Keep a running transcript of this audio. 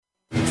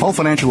All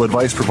financial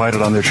advice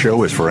provided on this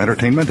show is for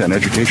entertainment and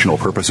educational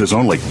purposes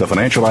only. The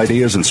financial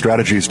ideas and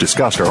strategies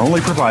discussed are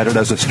only provided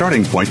as a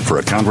starting point for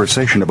a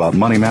conversation about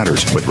money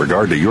matters. With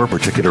regard to your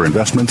particular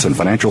investments and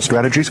financial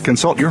strategies,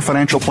 consult your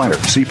financial planner,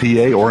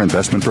 CPA, or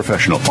investment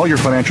professional. All your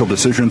financial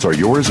decisions are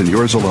yours and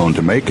yours alone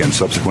to make, and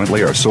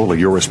subsequently are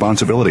solely your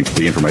responsibility.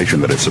 The information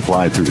that is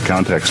supplied through the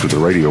context of the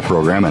radio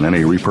program and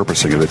any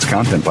repurposing of its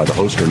content by the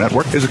host or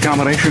network is a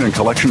combination and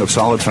collection of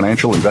solid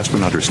financial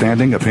investment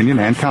understanding, opinion,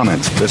 and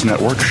comments. This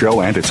network, show,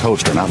 and its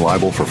host are not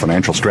liable for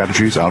financial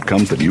strategies,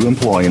 outcomes that you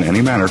employ in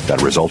any manner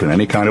that result in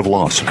any kind of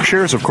loss.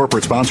 Shares of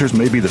corporate sponsors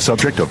may be the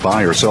subject of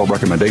buy or sell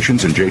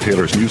recommendations in Jay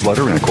Taylor's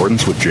newsletter in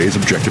accordance with Jay's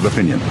objective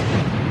opinion.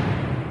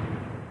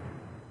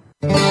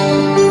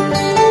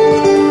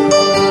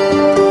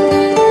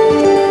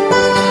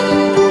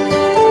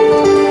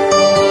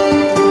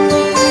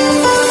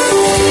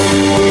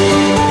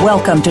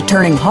 Welcome to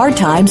Turning Hard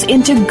Times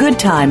into Good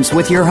Times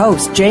with your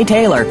host, Jay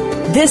Taylor.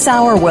 This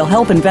hour will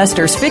help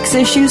investors fix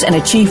issues and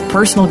achieve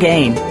personal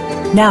gain.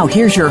 Now,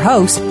 here's your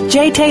host,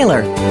 Jay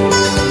Taylor.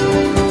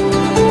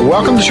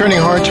 Welcome to Turning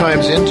Hard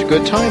Times into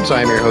Good Times.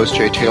 I'm your host,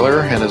 Jay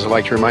Taylor, and as I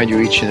like to remind you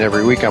each and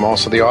every week, I'm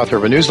also the author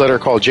of a newsletter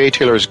called Jay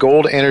Taylor's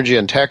Gold, Energy,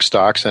 and Tech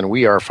Stocks, and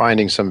we are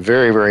finding some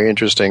very, very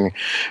interesting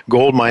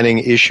gold mining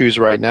issues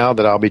right now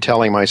that I'll be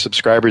telling my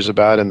subscribers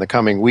about in the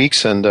coming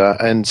weeks,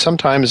 and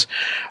sometimes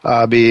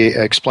be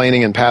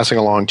explaining and passing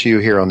along to you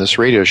here on this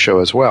radio show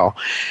as well.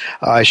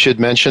 I should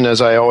mention,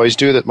 as I always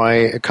do, that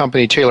my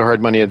company, Taylor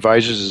Hard Money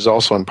Advisors, is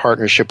also in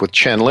partnership with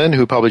Chen Lin,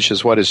 who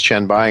publishes What is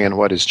Chen Buying and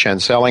What is Chen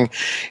Selling.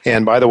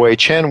 And by the way,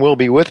 Chen will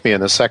be with me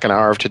in the second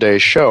hour of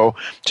today's show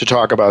to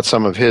talk about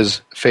some of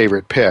his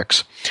favorite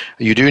picks.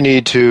 You do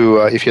need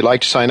to, if you'd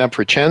like to sign up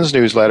for Chen's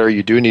newsletter,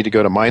 you do need to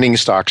go to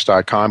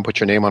miningstocks.com, put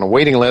your name on a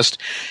waiting list,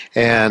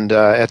 and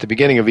at the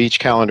beginning of each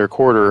calendar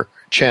quarter,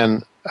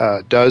 Chen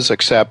does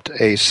accept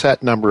a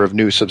set number of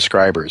new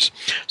subscribers.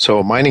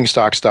 So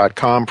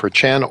miningstocks.com for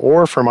Chen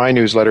or for my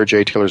newsletter,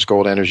 Jay Taylor's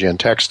Gold, Energy, and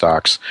Tech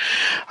Stocks.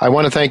 I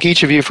want to thank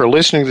each of you for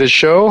listening to this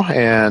show,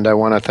 and I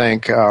want to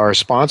thank our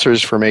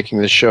sponsors for making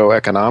this show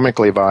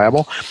economically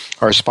viable.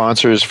 Our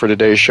sponsors for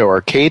today's show are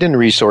Cayden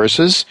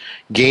Resources,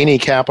 Gainey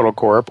Capital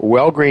Corp.,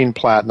 Wellgreen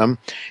Platinum,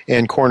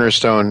 and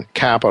Cornerstone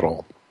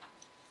Capital.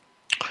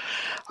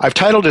 I've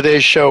titled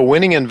today's show,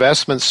 Winning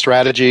Investment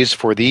Strategies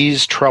for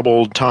These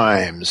Troubled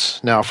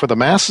Times. Now, for the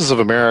masses of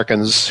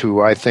Americans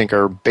who I think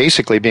are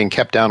basically being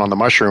kept down on the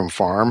mushroom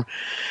farm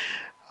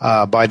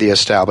by the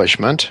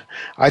establishment,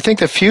 I think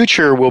the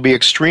future will be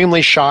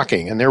extremely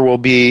shocking, and there will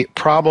be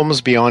problems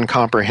beyond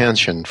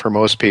comprehension for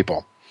most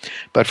people.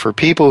 But for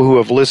people who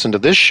have listened to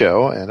this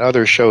show and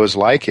other shows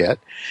like it,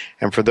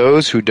 and for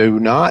those who do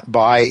not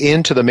buy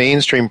into the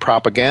mainstream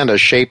propaganda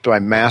shaped by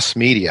mass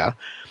media,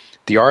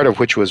 the art of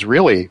which was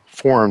really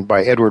formed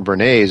by Edward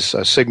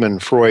Bernays,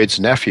 Sigmund Freud's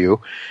nephew,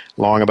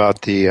 long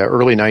about the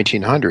early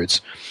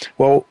 1900s.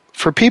 Well,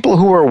 for people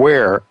who are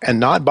aware and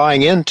not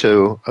buying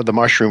into the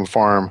mushroom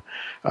farm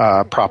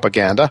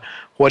propaganda,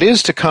 what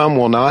is to come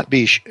will not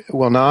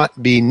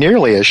be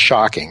nearly as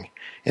shocking,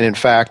 and in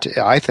fact,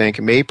 I think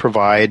may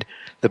provide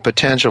the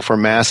potential for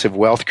massive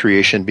wealth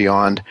creation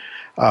beyond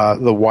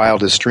the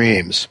wildest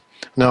dreams.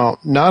 Now,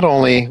 not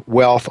only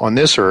wealth on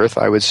this earth,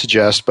 I would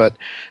suggest, but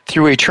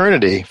through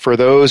eternity for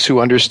those who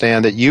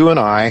understand that you and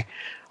I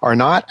are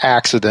not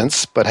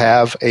accidents, but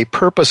have a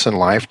purpose in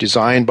life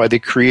designed by the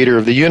creator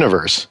of the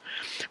universe.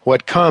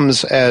 What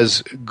comes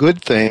as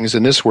good things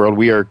in this world,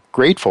 we are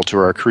grateful to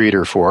our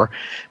creator for,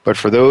 but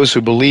for those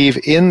who believe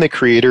in the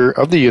creator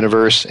of the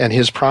universe and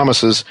his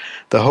promises,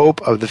 the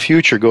hope of the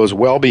future goes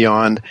well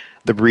beyond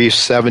the brief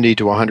 70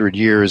 to 100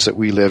 years that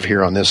we live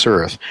here on this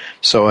earth.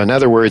 So in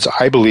other words,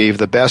 I believe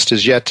the best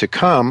is yet to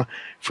come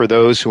for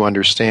those who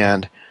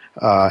understand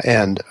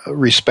and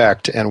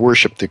respect and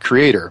worship the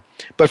Creator.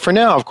 But for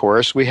now, of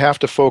course, we have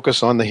to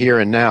focus on the here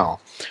and now.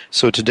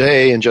 So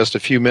today, in just a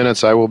few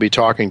minutes, I will be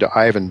talking to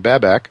Ivan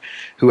Bebek,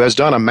 who has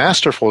done a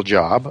masterful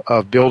job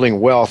of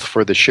building wealth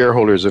for the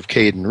shareholders of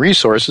Cayden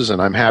Resources,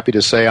 and I'm happy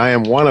to say I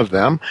am one of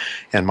them,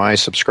 and my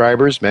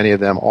subscribers, many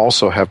of them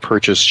also have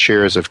purchased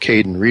shares of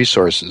Cayden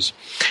Resources.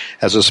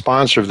 As a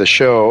sponsor of the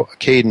show,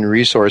 Cayden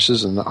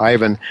Resources, and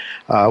Ivan,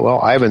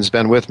 Ivan's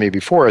been with me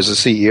before as the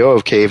CEO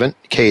of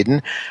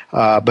Cayden,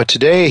 but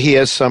today he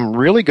has some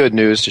really good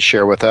news to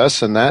share with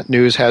us, and that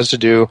news has to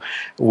do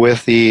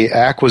with the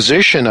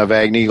acquisition of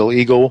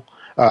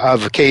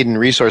Cayden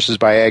Resources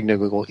by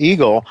Agnico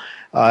Eagle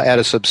at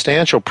a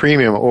substantial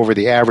premium over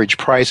the average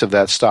price of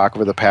that stock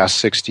over the past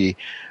 60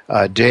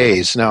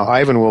 days. Now,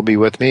 Ivan will be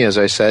with me, as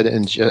I said,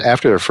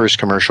 after the first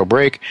commercial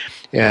break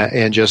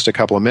in just a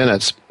couple of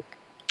minutes.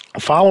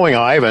 Following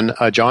Ivan,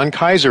 John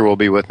Kaiser will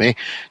be with me.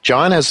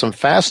 John has some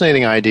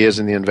fascinating ideas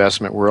in the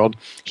investment world.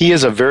 He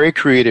is a very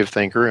creative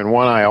thinker and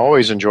one I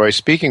always enjoy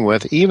speaking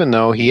with, even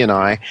though he and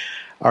I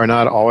are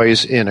not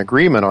always in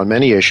agreement on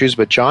many issues,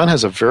 but John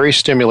has a very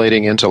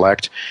stimulating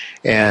intellect,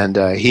 and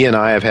he and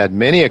I have had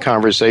many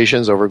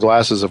conversations over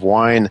glasses of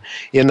wine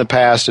in the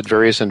past at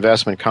various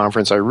investment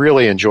conferences. I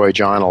really enjoy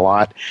John a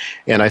lot,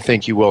 and I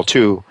think you will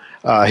too.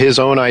 his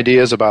own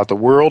ideas about the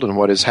world and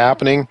what is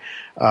happening.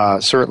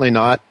 Certainly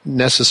not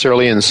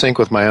necessarily in sync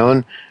with my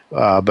own,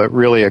 but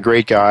really a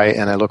great guy,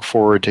 and I look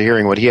forward to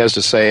hearing what he has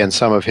to say and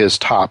some of his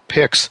top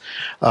picks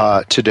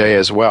today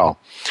as well.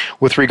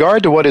 With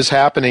regard to what is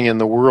happening in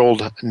the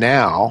world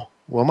now,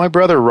 well, my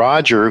brother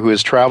Roger, who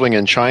is traveling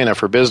in China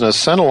for business,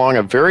 sent along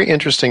a very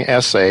interesting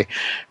essay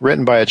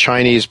written by a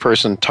Chinese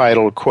person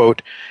titled,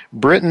 quote,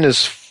 "Britain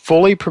is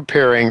fully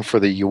preparing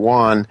for the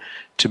yuan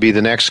to be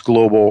the next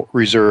global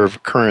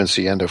reserve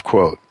currency," end of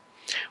quote.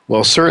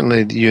 Well,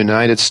 certainly the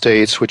United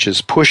States, which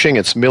is pushing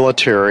its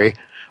military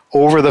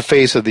over the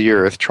face of the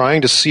earth,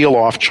 trying to seal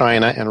off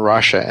China and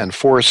Russia and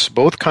force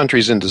both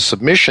countries into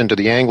submission to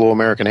the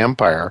Anglo-American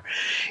Empire,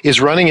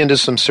 is running into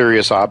some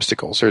serious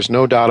obstacles. There's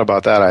no doubt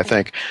about that, I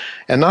think.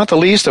 And not the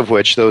least of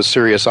which, those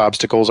serious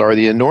obstacles are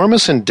the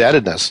enormous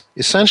indebtedness,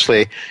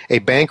 essentially a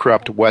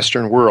bankrupt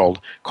Western world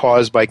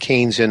caused by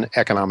Keynesian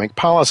economic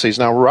policies.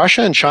 Now,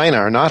 Russia and China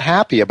are not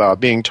happy about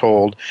being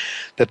told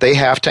that they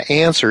have to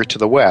answer to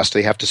the West.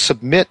 They have to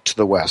submit to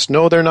the West.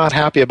 No, they're not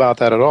happy about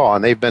that at all.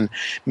 And they've been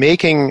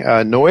making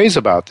noise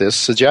about this,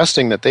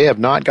 suggesting that they have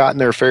not gotten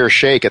their fair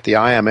shake at the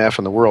IMF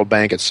and the World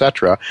Bank,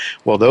 etc.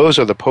 Well, those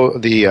are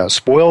the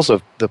spoils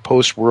of the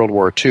post-World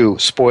War II,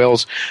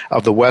 spoils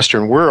of the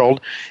Western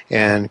world.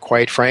 And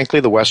quite frankly,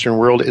 the Western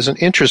world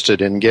isn't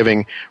interested in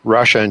giving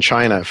Russia and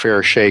China a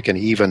fair shake and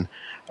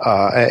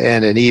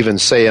an even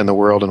say in the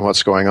world and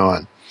what's going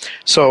on.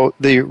 So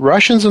the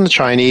Russians and the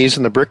Chinese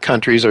and the BRIC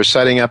countries are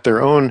setting up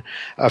their own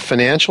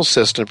financial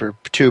system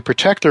to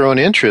protect their own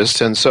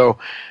interests. And so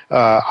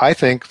I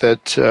think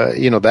that,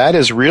 that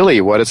is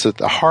really what is at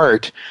the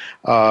heart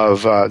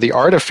of the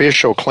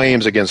artificial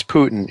claims against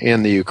Putin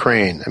in the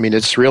Ukraine. I mean,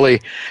 it's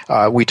really,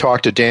 we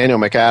talk to Daniel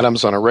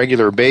McAdams on a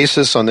regular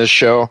basis on this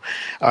show,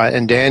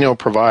 and Daniel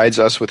provides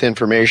us with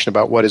information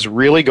about what is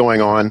really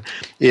going on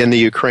in the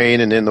Ukraine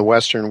and in the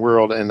Western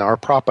world, and our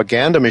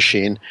propaganda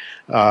machine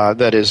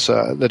that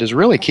is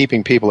really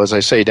keeping people, as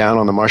I say, down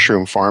on the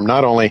mushroom farm,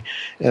 not only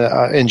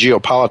in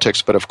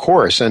geopolitics, but of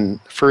course,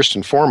 and first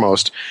and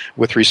foremost,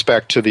 with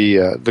respect to the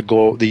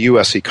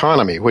U.S.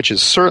 economy, which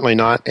is certainly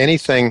not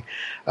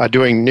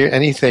doing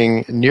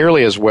anything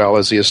nearly as well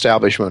as the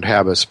establishment would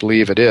have us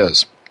believe it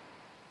is.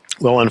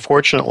 Well,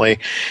 unfortunately,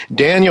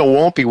 Daniel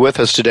won't be with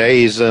us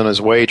today. He's on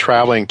his way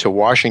traveling to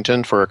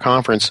Washington for a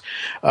conference.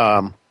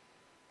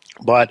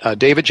 But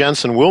David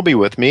Jensen will be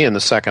with me in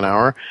the second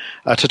hour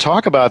to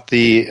talk about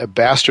the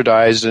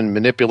bastardized and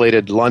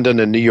manipulated London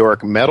and New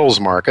York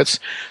metals markets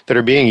that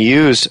are being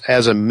used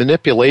as a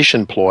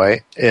manipulation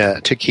ploy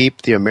to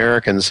keep the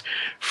American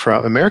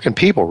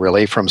people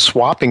really from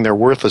swapping their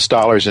worthless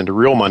dollars into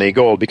real money,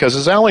 gold. Because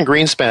as Alan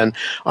Greenspan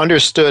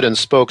understood and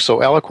spoke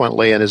so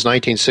eloquently in his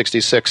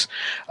 1966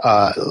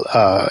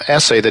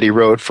 essay that he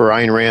wrote for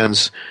Ayn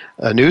Rand's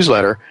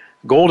newsletter,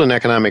 Gold and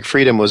Economic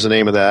Freedom was the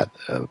name of that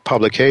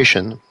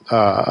publication,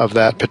 of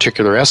that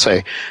particular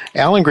essay.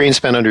 Alan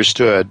Greenspan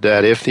understood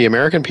that if the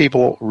American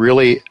people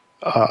really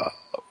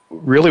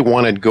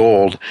wanted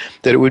gold,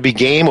 that it would be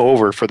game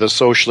over for the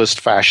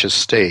socialist fascist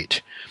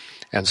state.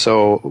 And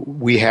so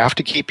we have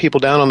to keep people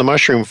down on the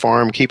mushroom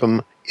farm, keep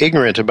them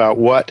ignorant about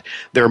what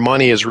their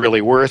money is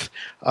really worth,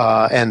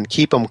 and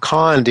keep them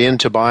conned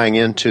into buying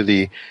into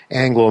the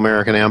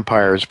Anglo-American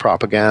Empire's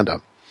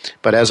propaganda.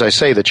 But as I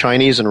say, the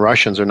Chinese and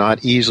Russians are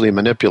not easily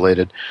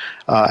manipulated,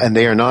 and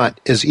they are not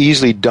as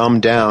easily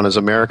dumbed down as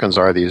Americans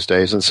are these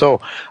days. And so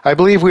I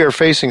believe we are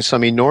facing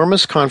some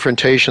enormous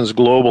confrontations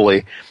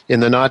globally in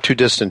the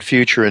not-too-distant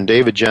future, and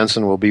David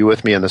Jensen will be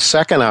with me in the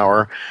second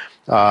hour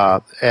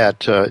at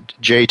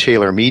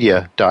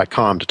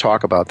jtaylormedia.com to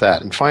talk about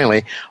that. And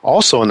finally,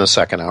 also in the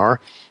second hour,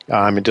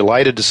 I'm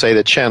delighted to say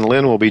that Chen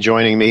Lin will be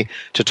joining me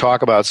to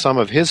talk about some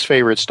of his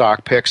favorite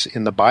stock picks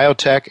in the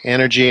biotech,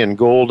 energy, and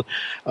gold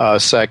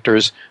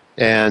sectors.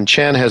 And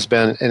Chen has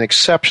been an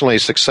exceptionally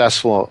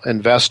successful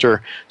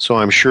investor, so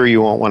I'm sure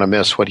you won't want to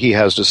miss what he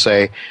has to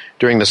say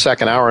during the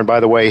second hour. And by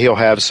the way, he'll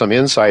have some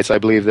insights, I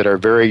believe, that are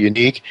very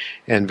unique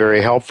and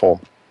very helpful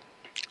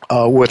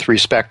with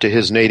respect to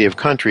his native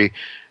country,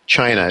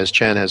 China, as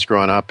Chen has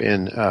grown up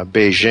in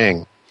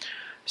Beijing.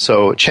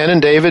 So Chen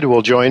and David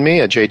will join me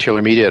at J.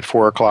 Taylor Media at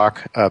 4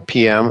 o'clock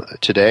p.m.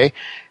 today.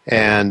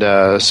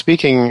 And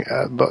speaking,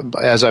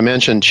 as I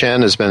mentioned,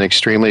 Chen has been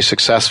extremely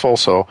successful,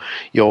 so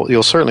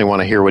you'll certainly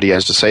want to hear what he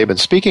has to say. But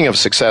speaking of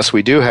success,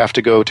 we do have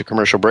to go to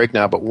commercial break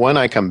now. But when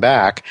I come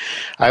back,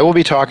 I will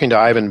be talking to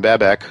Ivan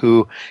Bebek,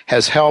 who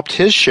has helped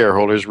his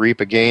shareholders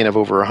reap a gain of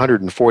over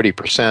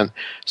 140%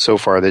 so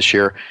far this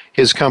year.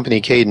 His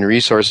company, Caden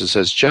Resources,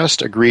 has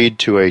just agreed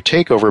to a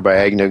takeover by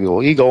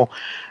Agnico Eagle.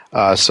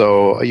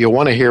 So you'll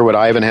want to hear what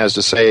Ivan has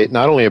to say,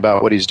 not only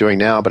about what he's doing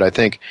now, but I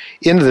think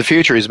into the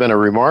future. He's been a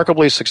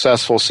remarkably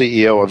successful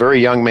CEO, a very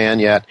young man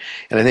yet,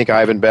 and I think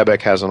Ivan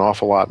Bebek has an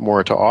awful lot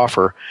more to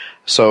offer.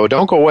 So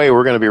don't go away.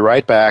 We're going to be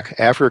right back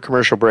after a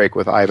commercial break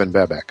with Ivan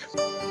Bebek.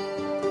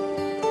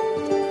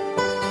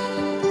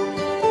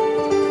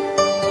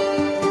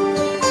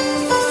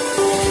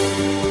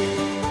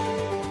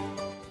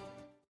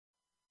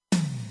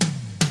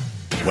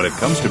 When it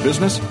comes to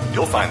business,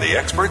 you'll find the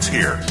experts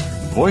here.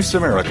 Voice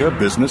America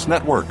Business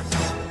Network.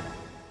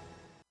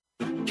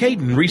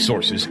 Cayden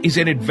Resources is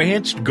an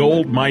advanced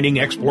gold mining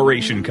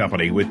exploration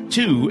company with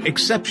 2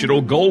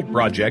 exceptional gold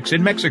projects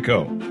in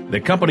Mexico. The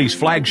company's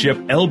flagship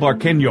El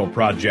Barqueño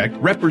project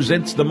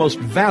represents the most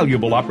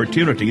valuable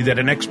opportunity that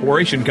an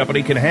exploration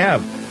company can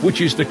have,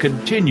 which is the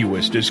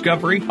continuous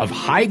discovery of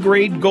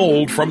high-grade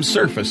gold from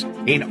surface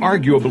in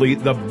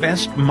arguably the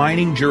best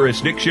mining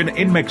jurisdiction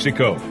in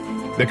Mexico.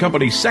 The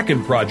company's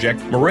second project,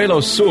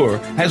 Morelos Sur,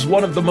 has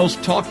one of the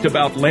most talked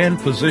about land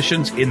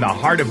positions in the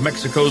heart of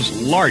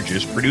Mexico's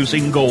largest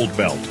producing gold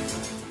belt.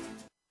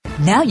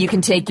 Now you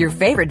can take your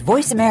favorite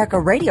Voice America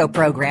radio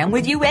program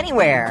with you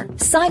anywhere.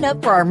 Sign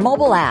up for our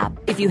mobile app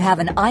if you have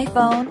an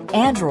iPhone,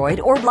 Android,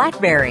 or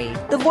BlackBerry.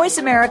 The Voice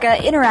America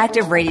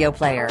Interactive Radio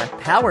Player,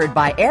 powered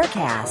by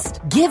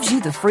Aircast, gives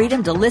you the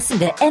freedom to listen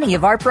to any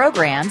of our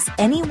programs,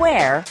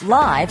 anywhere,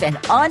 live and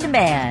on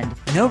demand.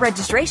 No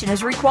registration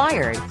is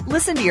required.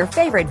 Listen to your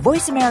favorite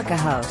Voice America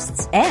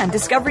hosts and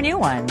discover new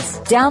ones.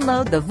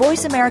 Download the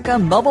Voice America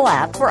mobile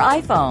app for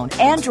iPhone,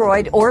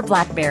 Android, or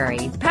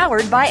BlackBerry,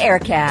 powered by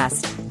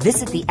Aircast.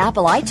 Visit the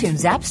Apple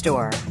iTunes App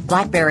Store,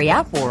 BlackBerry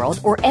App World,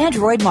 or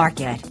Android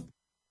Market.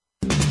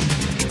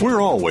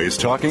 We're always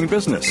talking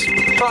business.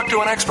 Talk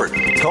to an expert.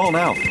 Call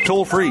now,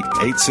 toll free,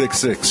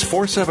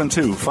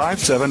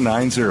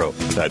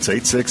 866-472-5790. That's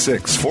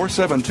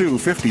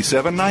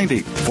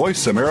 866-472-5790.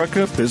 Voice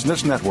America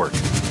Business Network.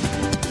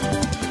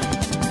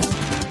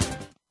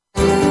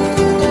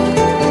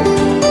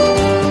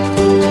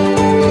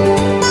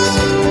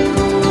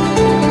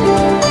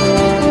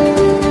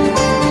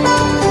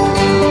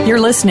 You're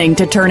listening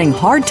to Turning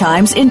Hard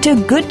Times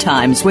into Good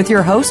Times with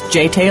your host,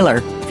 Jay Taylor.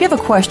 If you have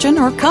a question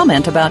or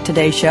comment about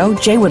today's show,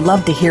 Jay would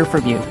love to hear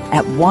from you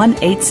at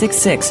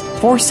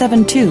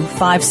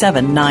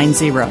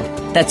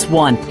 1-866-472-5790. That's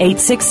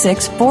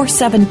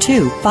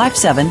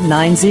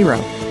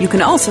 1-866-472-5790. You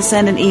can also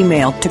send an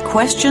email to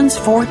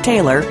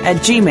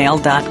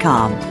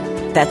questionsfortaylor@gmail.com.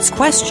 That's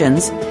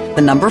questions,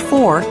 the number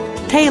 4,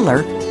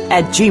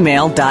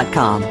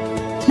 Taylor@gmail.com.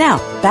 Now,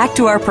 back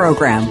to our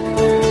program.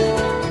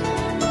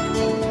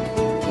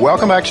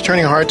 Welcome back to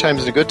Turning Hard Times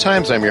into Good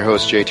Times. I'm your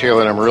host, Jay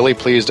Taylor, and I'm really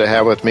pleased to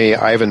have with me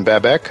Ivan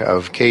Bebek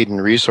of Cayden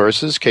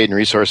Resources. Cayden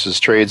Resources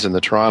trades in the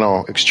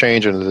Toronto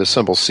Exchange under the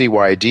symbol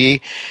CYD,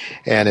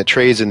 and it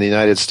trades in the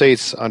United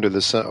States under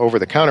the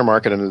over-the-counter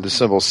market under the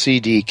symbol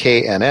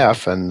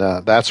CDKNF, and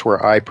that's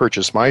where I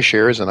purchase my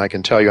shares, and I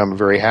can tell you I'm a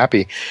very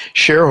happy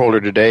shareholder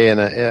today,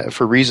 and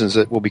for reasons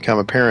that will become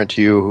apparent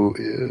to you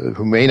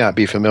who may not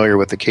be familiar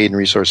with the Cayden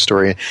Resource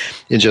story.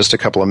 In just a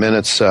couple of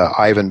minutes,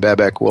 Ivan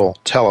Bebek will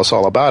tell us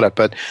all about it,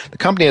 but the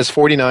company has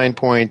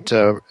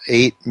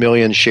 49.8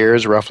 million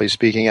shares, roughly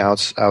speaking,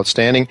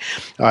 outstanding.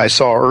 I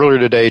saw earlier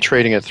today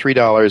trading at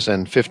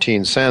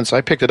 $3.15.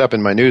 I picked it up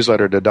in my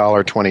newsletter to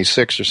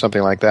 $1.26 or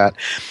something like that.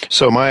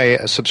 So my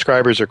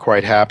subscribers are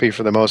quite happy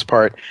for the most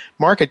part.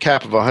 Market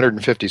cap of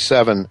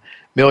 $157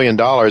 million,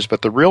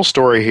 but the real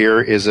story here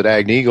is that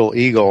Agnico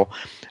Eagle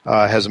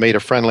has made a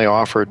friendly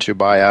offer to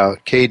buy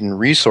out Cayden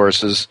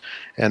Resources,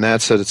 and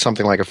that's at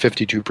something like a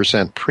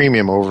 52%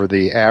 premium over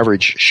the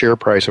average share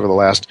price over the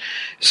last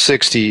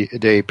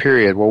 60-day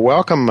period. Well,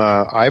 welcome,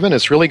 Ivan.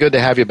 It's really good to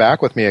have you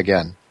back with me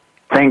again.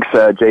 Thanks,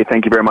 Jay.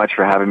 Thank you very much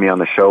for having me on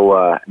the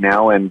show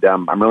now, and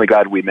I'm really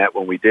glad we met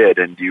when we did,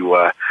 and you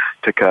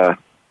took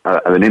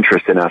an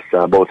interest in us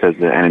both as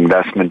an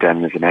investment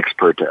and as an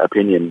expert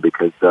opinion,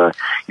 because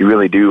you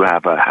really do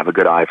have a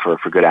good eye for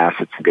good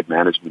assets and good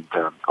management.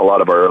 A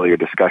lot of our earlier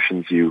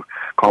discussions, you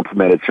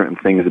complimented certain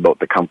things about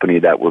the company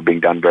that were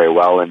being done very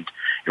well, and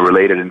it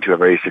related into a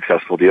very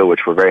successful deal,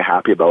 which we're very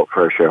happy about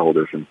for our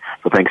shareholders. And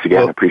so thanks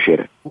again. I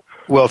appreciate it.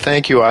 Well,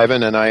 thank you,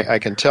 Ivan, and I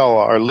can tell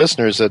our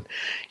listeners that,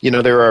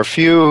 there are a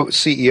few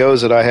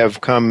CEOs that I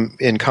have come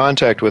in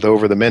contact with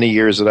over the many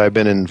years that I've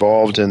been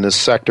involved in this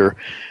sector.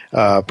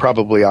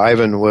 Probably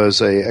Ivan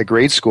was a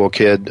grade school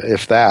kid,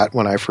 if that,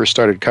 when I first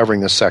started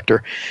covering this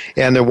sector.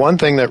 And the one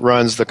thing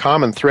the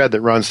common thread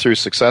that runs through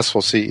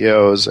successful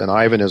CEOs, and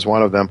Ivan is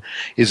one of them,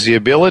 is the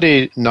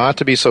ability not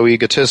to be so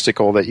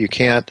egotistical that you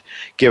can't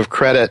give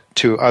credit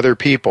to other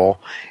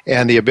people,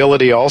 and the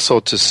ability also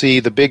to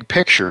see the big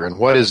picture and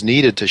what is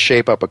needed to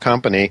shape up a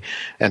company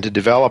and to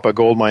develop a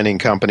gold mining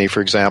company,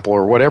 for example,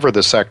 or whatever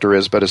the sector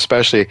is, but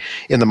especially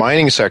in the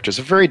mining sector. It's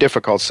a very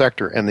difficult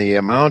sector, and the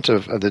amount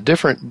of the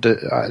different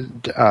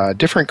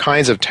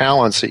kinds of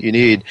talents that you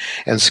need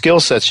and skill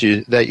sets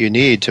that you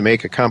need to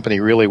make a company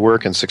really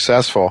work and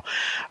successful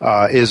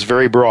is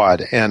very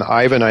broad. And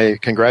Ivan, I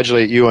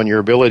congratulate you on your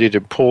ability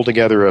to pull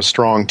together a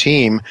strong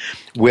team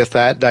with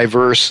that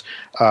diverse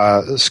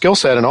skill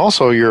set, and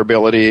also your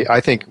ability.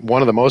 I think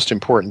one of the most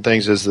important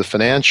things is the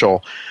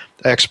financial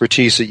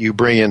expertise that you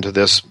bring into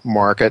this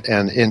market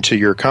and into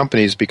your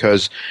companies,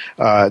 because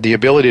the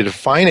ability to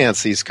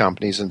finance these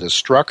companies and to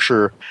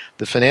structure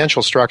the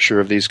financial structure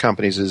of these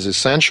companies is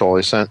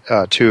essential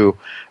to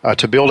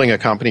building a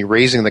company,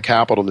 raising the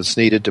capital that's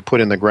needed to put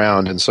in the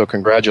ground. And so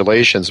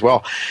congratulations.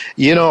 Well,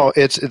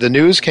 the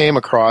news came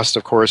across,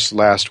 of course,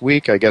 last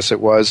week, I guess it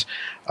was,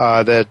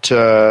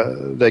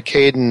 that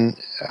Cayden,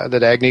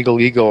 that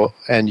Agnico Eagle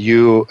and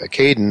you,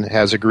 Cayden,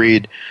 has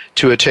agreed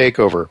to a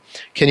takeover.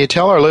 Can you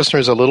tell our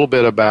listeners a little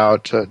bit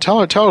about tell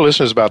our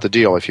listeners about the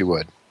deal, if you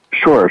would?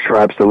 Sure,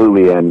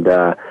 absolutely, and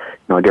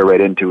I'll get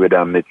right into it.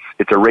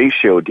 It's a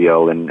ratio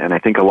deal, and I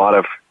think a lot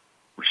of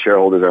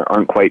shareholders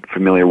aren't quite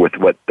familiar with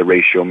what the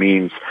ratio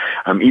means.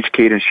 Each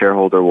Cayden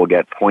shareholder will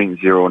get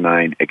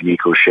 0.09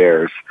 Agnico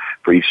shares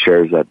for each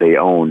shares that they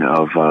own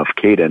of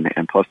Cayden,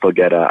 and plus they'll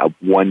get a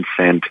 1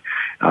 cent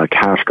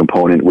cash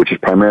component, which is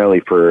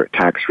primarily for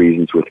tax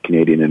reasons with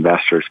Canadian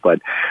investors. But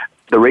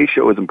the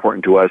ratio is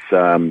important to us.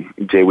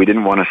 Jay, we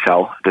didn't want to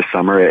sell this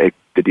summer.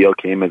 The deal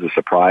came as a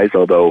surprise,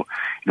 although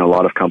a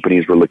lot of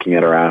companies were looking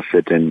at our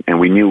asset, and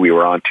we knew we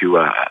were onto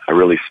a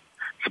really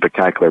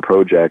spectacular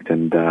project,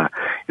 and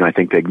I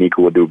think the Agnico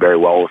will do very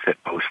well with it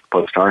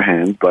post our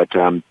hands. But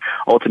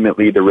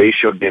ultimately, the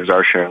ratio gives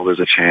our shareholders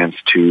a chance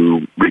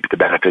to reap the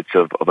benefits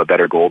of a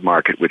better gold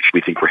market, which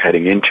we think we're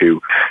heading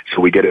into.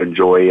 So we get to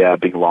enjoy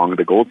being long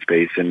the gold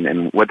space,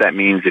 and what that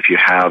means, if you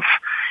have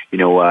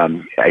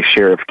a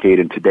share of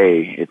Cayden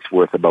today, it's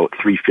worth about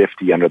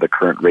 $3.50 under the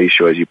current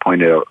ratio, as you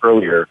pointed out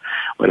earlier.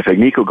 But if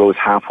Agnico goes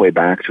halfway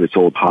back to its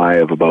old high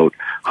of about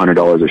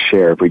 $100 a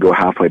share, if we go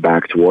halfway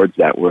back towards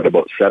that, we're at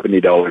about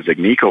 $70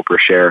 Agnico per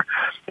share.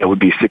 That would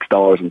be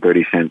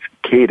 $6.30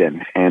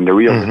 Cayden. And the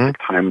realistic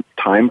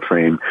time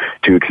frame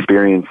to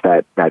experience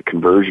that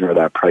conversion or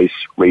that price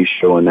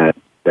ratio and that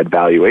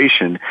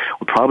valuation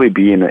would probably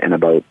be in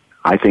about,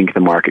 I think the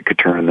market could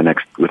turn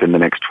within the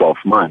next 12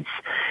 months.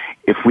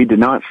 If we did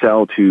not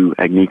sell to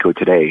Agnico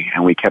today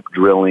and we kept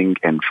drilling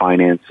and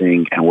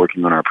financing and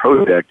working on our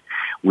project,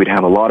 we'd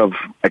have a lot of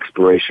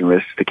exploration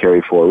risks to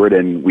carry forward,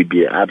 and we'd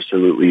be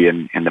absolutely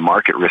in the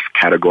market risk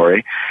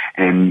category.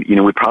 And,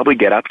 we'd probably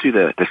get up to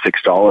the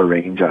 $6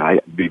 range.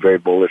 I'd be very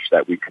bullish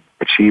that we could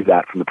achieve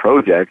that from the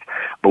project,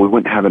 but we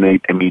wouldn't have an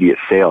immediate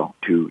sale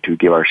to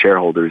give our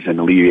shareholders and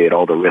alleviate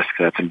all the risk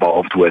that's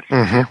involved with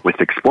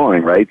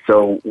exploring, right?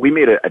 So we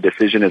made a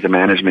decision as a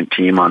management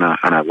team on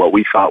what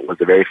we thought was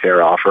a very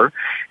fair offer,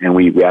 and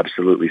we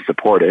absolutely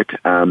support it.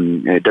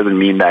 And it doesn't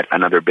mean that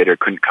another bidder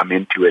couldn't come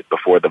into it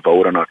before the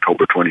vote on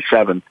October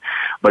 27th,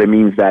 but it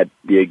means that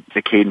the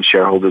Cayden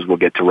shareholders will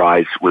get to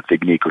rise with the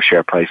Agnico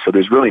share price. So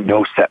there's really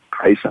no set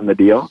price on the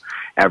deal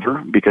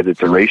ever, because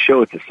it's a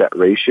ratio, it's a set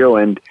ratio,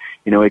 and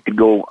it could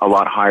go a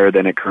lot higher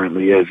than it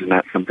currently is, and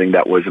that's something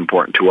that was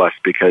important to us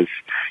because,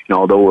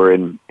 although we're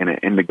in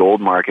the gold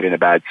market in a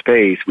bad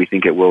space, we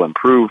think it will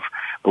improve,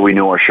 but we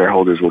know our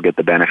shareholders will get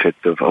the benefits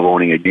of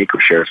owning Agnico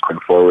shares going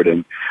forward.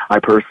 And I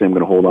personally am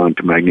going to hold on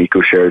to my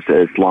Agnico shares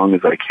as long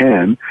as I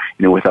can,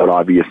 without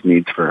obvious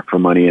needs for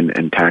money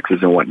and taxes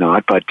and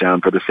whatnot, but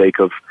for the sake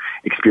of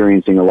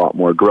experiencing a lot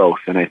more growth.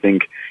 And I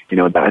think,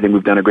 I think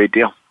we've done a great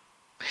deal.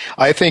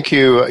 I think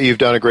you've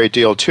done a great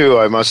deal too.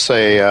 I must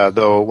say,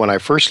 though, when I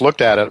first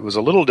looked at it, I was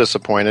a little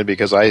disappointed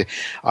because I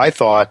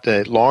thought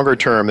that longer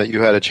term that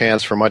you had a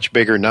chance for much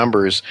bigger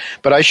numbers.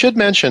 But I should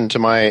mention to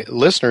my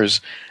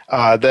listeners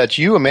that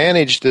you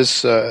managed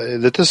this,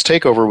 that this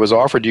takeover was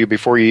offered to you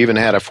before you even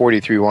had a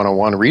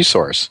 43-101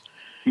 resource.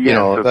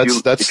 Yeah,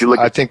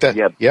 I think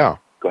that. Yeah.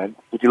 Go ahead.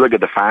 If you look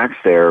at the facts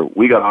there,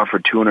 we got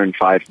offered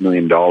 $205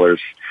 million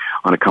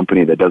on a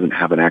company that doesn't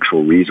have an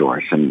actual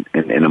resource, and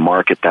in a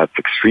market that's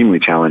extremely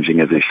challenging,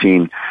 as I've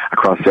seen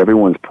across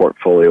everyone's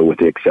portfolio with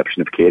the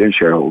exception of Cayden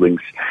shareholdings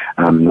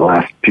in the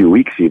last few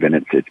weeks even.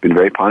 It's been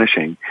very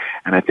punishing,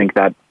 and I think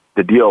that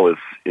the deal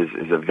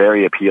is a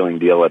very appealing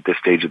deal at this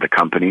stage of the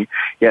company.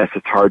 Yes,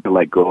 it's hard to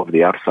let go of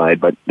the upside,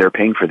 but they're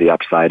paying for the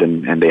upside,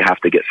 and they have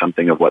to get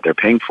something of what they're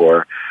paying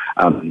for.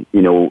 In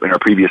our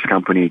previous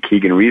company,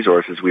 Keegan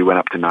Resources, we went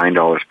up to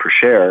 $9 per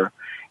share,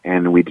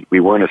 and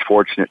we weren't as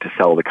fortunate to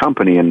sell the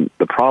company. And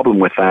the problem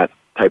with that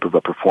type of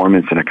a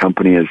performance in a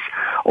company is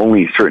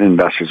only certain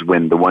investors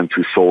win, the ones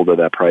who sold at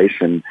that price.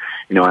 And,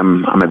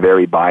 I'm a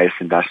very biased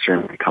investor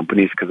in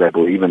companies because I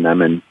believe in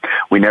them, and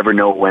we never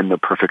know when the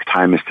perfect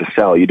time is to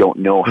sell. You don't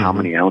know how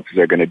many ounces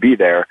are going to be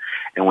there.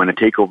 And when a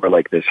takeover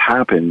like this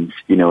happens,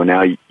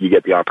 now you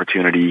get the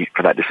opportunity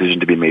for that decision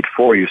to be made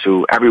for you.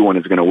 So everyone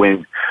is going to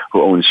win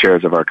who owns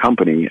shares of our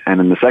company. And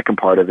then the second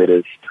part of it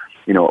is,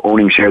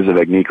 owning shares of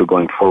Agnico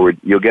going forward,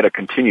 you'll get a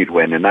continued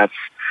win. And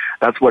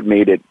that's what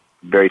made it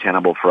very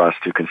tenable for us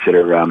to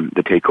consider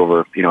the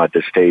takeover, at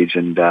this stage.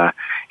 And,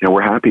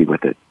 we're happy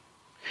with it.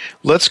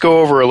 Let's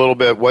go over a little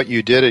bit what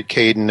you did at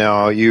Kadant.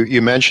 Now,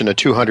 you mentioned a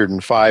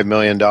 $205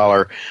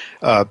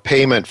 million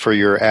payment for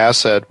your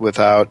asset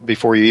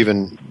before you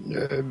even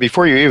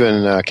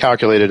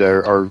calculated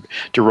or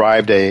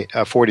derived a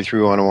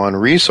 43-101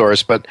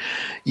 resource. But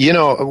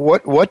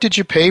what did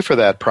you pay for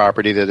that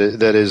property that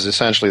is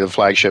essentially the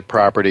flagship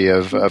property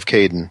of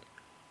Kadant?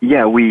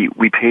 Yeah, we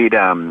paid.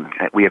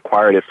 We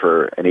acquired it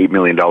for an $8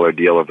 million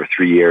deal over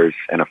 3 years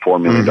and a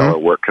 $4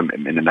 million work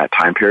commitment in that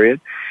time period.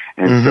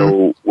 And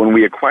so when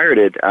we acquired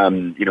it,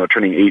 turning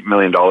 $8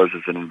 million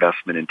as an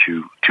investment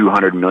into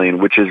 $200 million,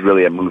 which is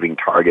really a moving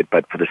target,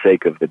 but for the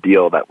sake of the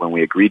deal, that when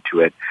we agreed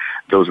to it,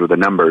 those were the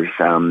numbers.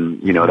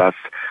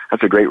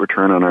 That's a great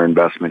return on our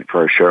investment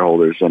for our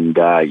shareholders, and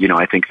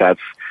I think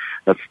that's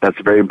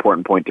a very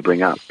important point to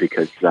bring up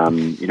because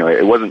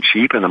it wasn't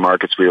cheap in the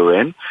markets we were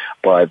in,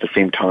 but at the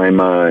same time,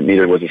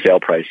 neither was the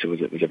sale price. It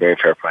was a very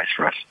fair price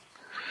for us.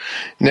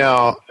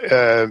 Now,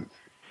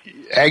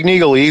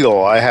 Agnico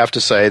Eagle, I have to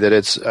say that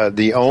it's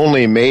the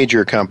only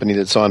major company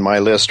that's on my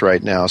list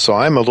right now, so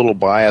I'm a little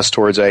biased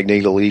towards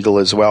Agnico Eagle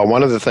as well.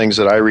 One of the things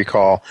that I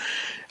recall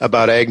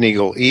about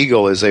Agnico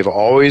Eagle is they've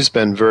always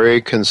been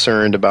very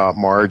concerned about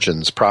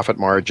margins, profit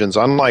margins,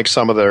 unlike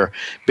some of their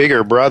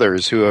bigger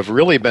brothers who have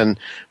really been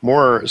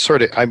more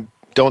I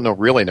don't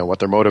really know what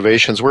their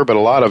motivations were, but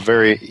a lot of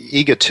very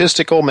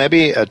egotistical,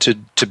 maybe,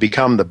 to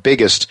become the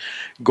biggest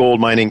gold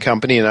mining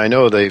company. And I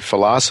know the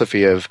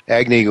philosophy of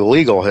Agnico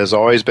Eagle has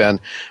always been,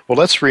 well,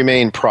 let's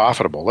remain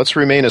profitable. Let's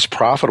remain as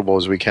profitable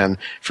as we can.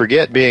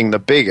 Forget being the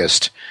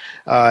biggest.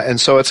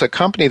 And so it's a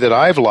company that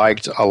I've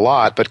liked a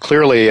lot, but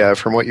clearly,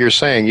 from what you're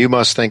saying, you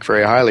must think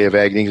very highly of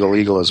Agnico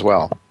Eagle as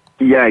well.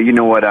 Yeah, you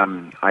know what?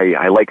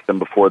 I liked them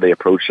before they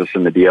approached us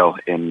in the deal,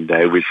 and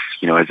I was,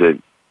 as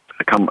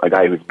a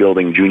guy who's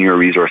building junior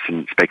resource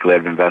and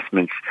speculative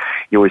investments,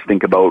 you always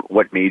think about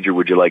what major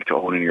would you like to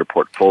own in your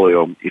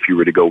portfolio if you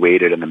were to go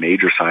weighted in the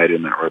major side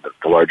or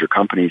the larger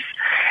companies.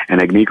 And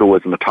Agnico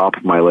was on the top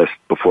of my list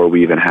before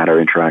we even had our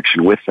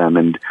interaction with them.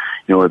 And,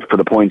 for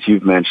the points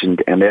you've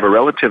mentioned, and they have a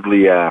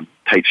relatively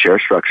tight share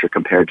structure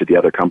compared to the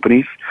other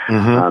companies.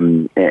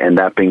 And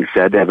that being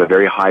said, they have a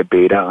very high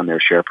beta on their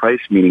share price,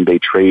 meaning they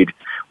trade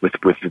with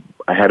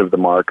ahead of the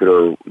market,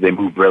 or they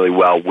move really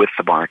well with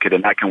the market,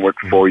 and that can work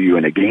for you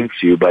and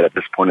against you. But at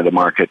this point of the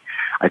market,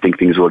 I think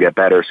things will get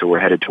better, so we're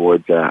headed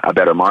towards a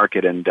better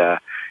market. And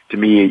to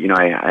me,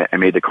 I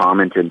made the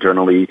comment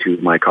internally to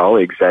my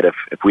colleagues that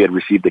if we had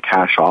received a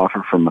cash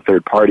offer from a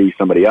third party,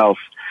 somebody else,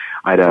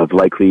 I'd have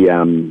likely,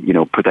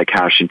 put that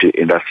cash into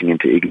investing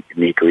into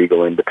Agnico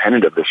Eagle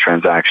independent of this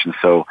transaction.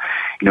 So,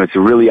 it's a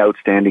really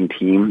outstanding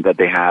team that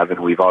they have,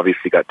 and we've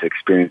obviously got to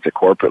experience it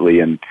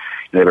corporately, and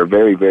they have a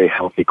very, very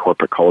healthy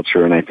corporate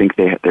culture, and I think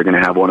they're going to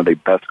have one of the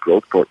best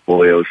growth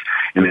portfolios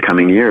in the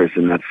coming years,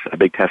 and that's a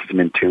big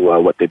testament to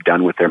what they've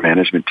done with their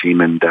management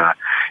team, and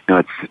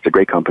it's a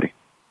great company.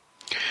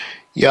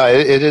 Yeah,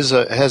 it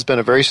has been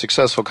a very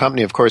successful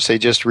company. Of course, they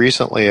just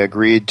recently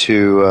agreed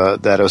to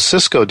that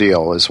Osisko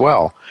deal as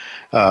well,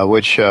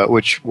 which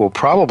will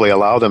probably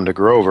allow them to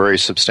grow very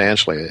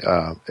substantially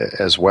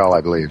as well,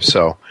 I believe.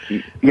 So,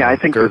 yeah, I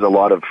think there's a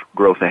lot of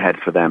growth ahead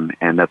for them,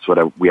 and that's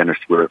what we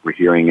understand. We're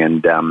hearing,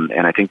 and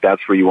I think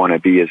that's where you want to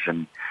be, is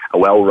in a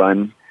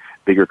well-run,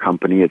 bigger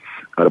company. It's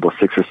got about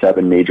 6 or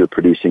 7 major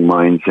producing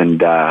mines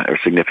and or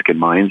significant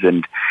mines,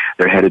 and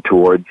they're headed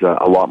towards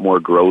a lot more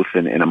growth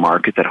in a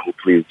market that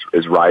hopefully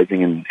is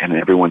rising in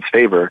everyone's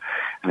favor.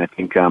 And I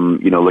think,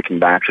 looking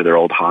back to their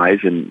old highs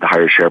and the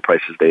higher share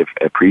prices they've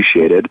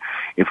appreciated,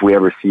 if we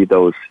ever see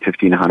those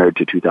 $1,500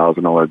 to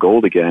 $2,000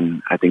 gold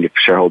again, I think if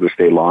shareholders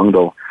stay long,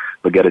 they'll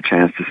get a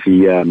chance to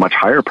see much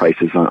higher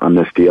prices on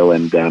this deal.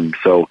 And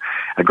so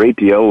a great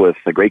deal with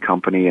a great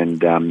company,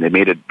 and they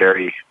made it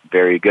very,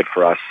 very good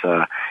for us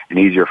and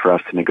easier for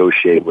us to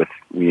negotiate with,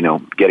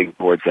 getting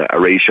towards a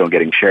ratio and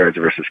getting shares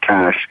versus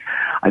cash.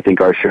 I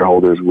think our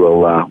shareholders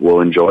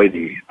will enjoy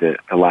the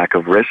lack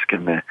of risk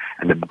and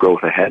the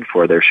growth ahead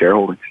for their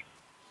shareholdings.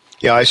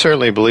 Yeah, I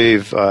certainly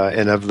believe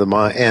and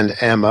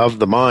am of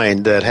the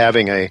mind that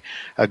having a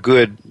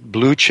good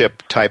blue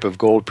chip type of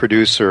gold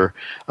producer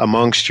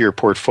amongst your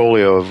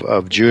portfolio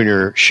of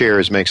junior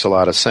shares makes a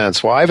lot of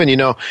sense. Well, Ivan,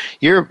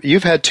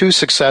 you've had 2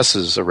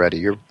 successes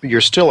already.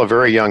 You're still a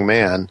very young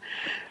man.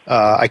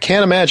 I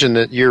can't imagine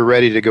that you're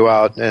ready to go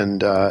out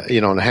and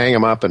and hang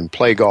them up and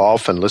play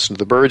golf and listen to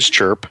the birds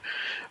chirp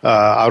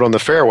out on the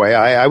fairway.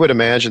 I would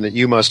imagine that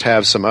you must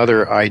have some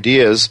other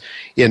ideas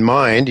in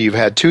mind. You've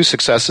had 2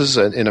 successes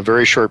in a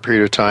very short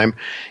period of time.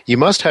 You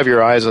must have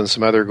your eyes on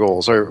some other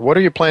goals. What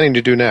are you planning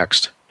to do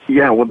next?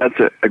 Yeah, well, that's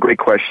a great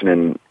question,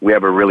 and we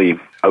have a really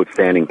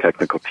outstanding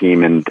technical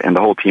team, and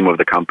the whole team of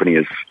the company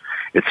is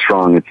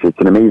strong. It's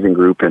an amazing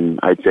group, and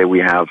I'd say we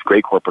have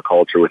great corporate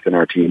culture within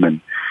our team,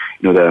 and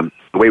the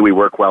way we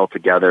work well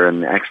together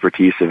and the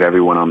expertise of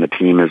everyone on the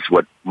team is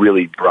what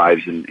really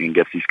drives and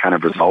gets these kind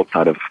of results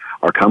out of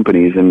our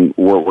companies. And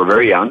we're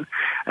very young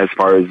as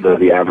far as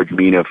the average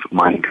mean of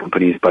mining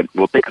companies, but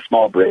we'll take a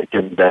small break,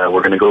 and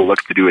we're going to go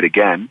look to do it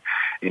again.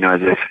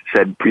 as I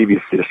said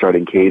previously to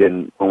starting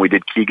Cayden, when we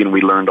did Keegan,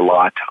 we learned a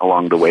lot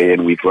along the way,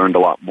 and we've learned a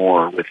lot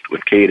more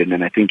with Cayden.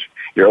 And I think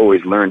you're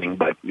always learning,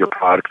 but your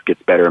product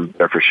gets better and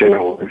better for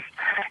shareholders.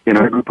 In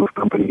our group of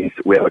companies,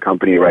 we have a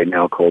company right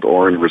now called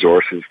Orin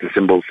Resources, the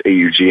symbol's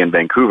AUG in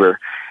Vancouver.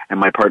 And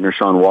my partner,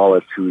 Sean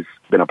Wallace, who's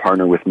been a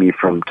partner with me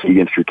from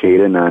Keegan through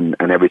Cayden and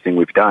everything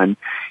we've done,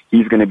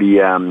 he's going to be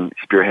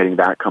spearheading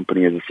that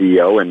company as a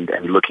CEO and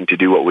looking to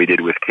do what we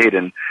did with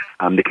Cayden.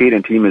 The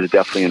Cayden team is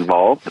definitely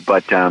involved,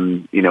 but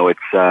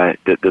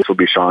it's this will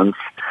be Sean's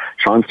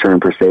turn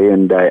per se,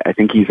 and I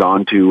think he's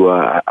on to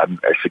a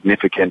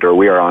significant, or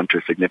we are on to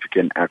a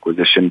significant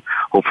acquisition,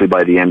 hopefully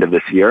by the end of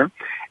this year,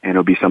 and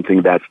it'll be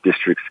something that's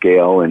district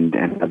scale and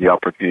have the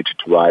opportunity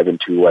to drive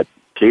into what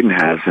Cayden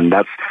has, and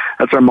that's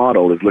our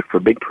model, is look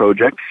for big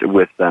projects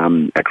with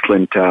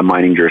excellent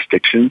mining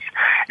jurisdictions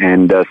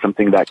and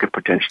something that could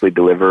potentially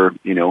deliver,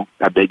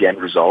 a big end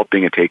result,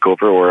 being a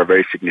takeover or a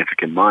very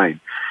significant mine.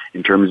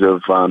 In terms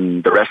of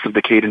the rest of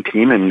the Cayden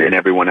team and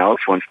everyone else,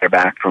 once they're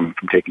back from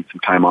taking some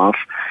time off,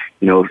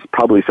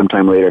 probably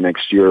sometime later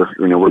next year,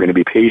 we're going to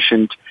be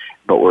patient,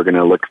 but we're going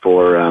to look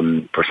for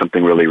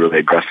something really, really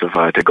aggressive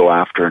to go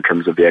after in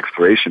terms of the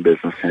exploration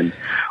business, and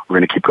we're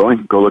going to keep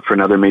going, go look for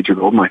another major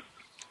gold mine.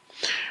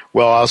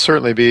 Well, I'll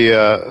certainly be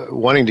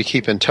wanting to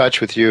keep in touch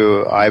with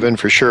you, Ivan,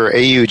 for sure.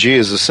 AUG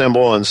is a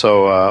symbol, and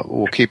so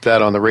we'll keep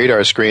that on the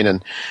radar screen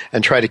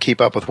and try to keep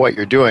up with what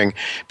you're doing.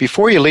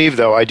 Before you leave,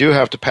 though, I do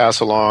have to pass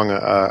along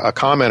a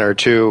comment or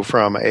two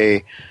from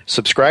a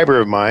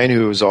subscriber of mine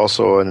who is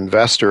also an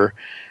investor.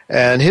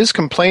 And his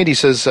complaint, he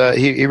says,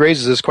 he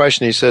raises this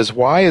question. He says,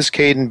 why is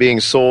Cayden being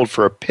sold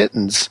for a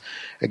pittance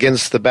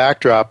against the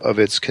backdrop of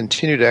its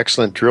continued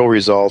excellent drill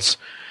results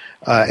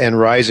and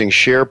rising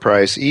share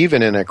price,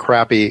 even in a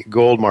crappy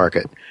gold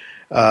market?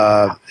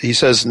 He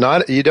says,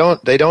 they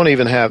don't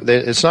even have,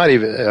 it's not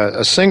even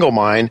a single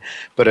mine,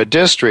 but a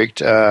district.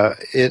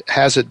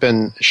 Has it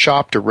been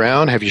shopped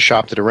around? Have you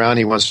shopped it around?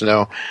 He wants to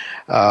know.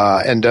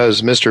 And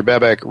does Mr.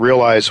 Bebek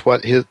realize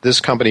what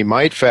this company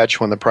might fetch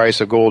when the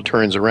price of gold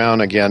turns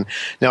around again?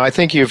 Now, I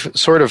think you've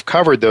sort of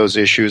covered those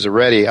issues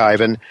already,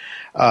 Ivan,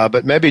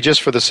 but maybe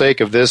just for the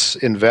sake of this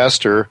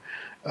investor,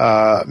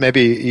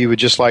 maybe you would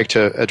just like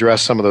to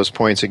address some of those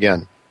points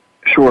again.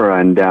 Sure,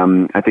 and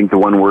I think the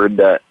one word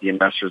that the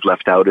investors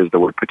left out is the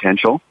word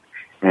potential,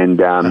 and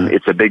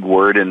it's a big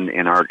word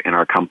in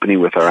our company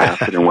with our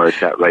asset and where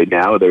it's at right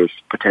now. There's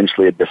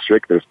potentially a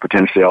district, there's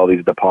potentially all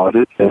these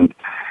deposits, and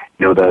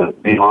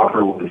the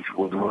offer was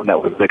one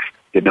that was mixed.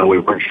 We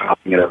weren't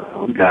shopping it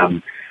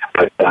around,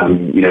 but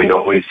you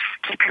always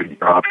keep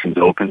your options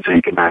open so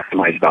you can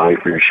maximize value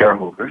for your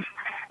shareholders.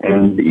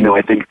 And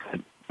I think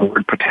the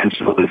word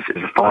potential is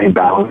a fine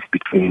balance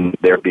between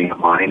there being a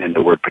mine and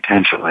the word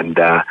potential. And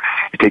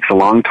it takes a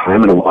long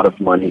time and a lot of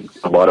money,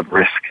 a lot of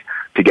risk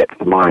to get to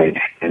the mine.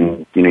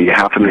 And, you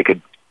have to make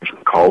a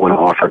call when an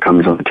offer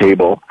comes on the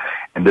table.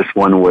 And this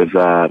one was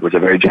a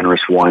very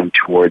generous one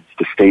towards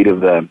the state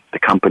of the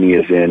company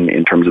is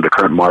in terms of the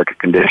current market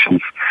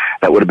conditions.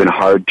 That would have been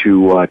hard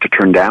to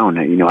turn down.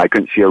 I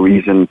couldn't see a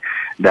reason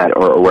that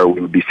or where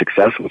we would be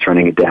successful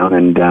turning it down.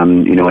 And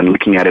and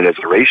looking at it as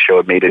a ratio,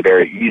 it made it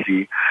very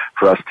easy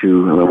for us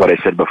to, what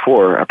I said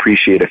before,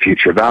 appreciate a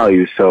future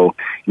value. So,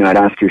 I'd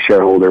ask your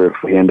shareholder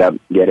if we end up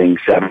getting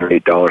 $7 or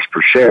 $8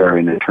 per share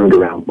in a turned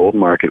around gold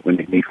market when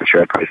the nickel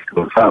share price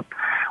goes up,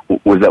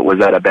 was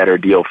that a better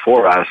deal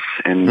for us?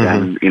 And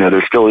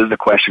there still is the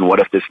question: what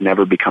if this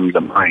never becomes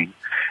a mine?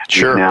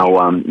 Sure.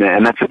 Now,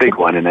 and that's a big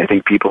one. And I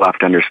think people have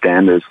to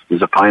understand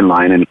there's a fine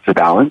line and it's a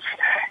balance.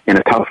 In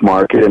a tough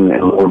market and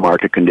lower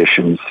market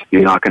conditions,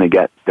 you're not going to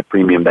get the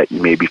premium that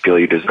you maybe feel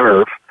you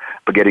deserve.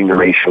 But getting the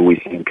ratio, we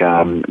think,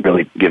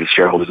 really gives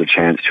shareholders a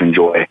chance to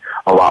enjoy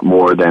a lot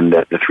more than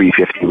the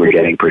 $3.50 we're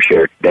getting per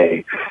share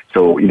today.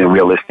 So,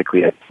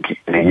 realistically, I think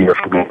in a year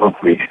from now,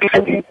 if we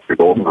see the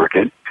gold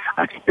market,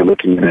 I think you're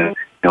looking at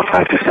a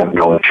 $5 to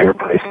 $7 share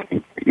price. I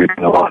think you're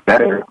doing a lot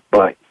better,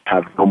 but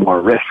have no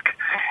more risk.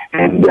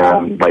 And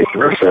vice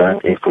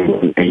versa, if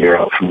we a year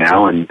out from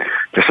now and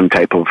there's some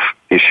type of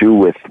issue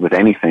with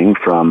anything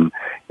from,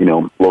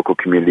 local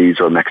communities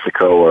or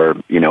Mexico or,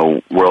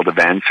 world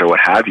events or what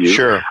have you.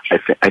 Sure.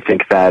 I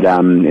think that,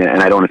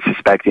 and I don't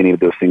suspect any of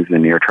those things in the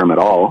near term at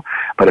all,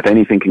 but if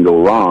anything can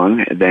go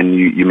wrong, then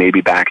you may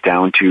be back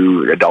down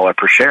to $1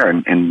 per share.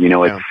 And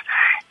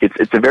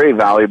it's a very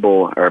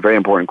valuable or a very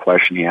important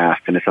question he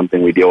asked, and it's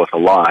something we deal with a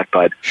lot,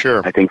 but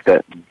sure. I think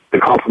that the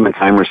compliments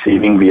I'm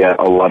receiving via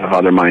a lot of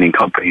other mining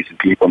companies and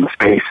people in the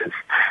space is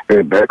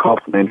very, very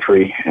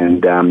complimentary,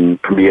 and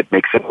for me it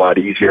makes it a lot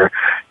easier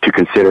to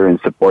consider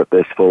and support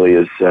this fully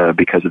is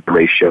because of the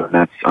ratio. And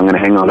I'm going to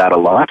hang on that a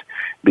lot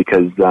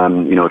because,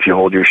 if you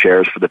hold your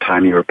shares for the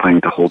time you were planning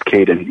to hold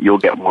Cayden, you'll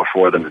get more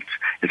for them,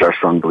 is our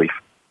strong belief.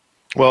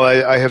 Well,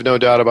 I have no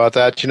doubt about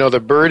that. The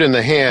bird in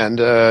the hand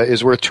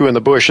is worth two in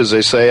the bush, as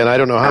they say, and I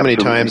don't know how many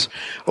times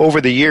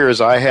over the years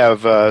I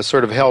have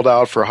sort of held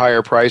out for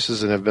higher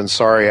prices and have been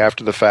sorry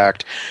after the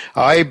fact.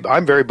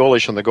 I'm very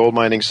bullish on the gold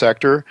mining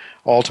sector,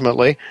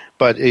 ultimately,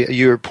 But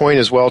your point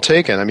is well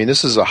taken. I mean,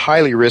 this is a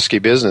highly risky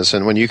business,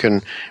 and when you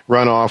can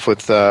run off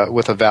with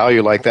a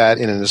value like that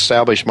in an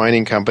established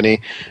mining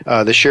company,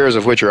 the shares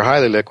of which are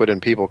highly liquid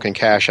and people can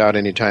cash out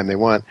anytime they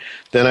want,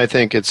 then I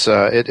think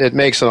it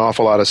makes an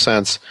awful lot of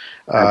sense.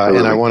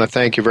 And I want to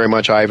thank you very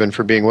much, Ivan,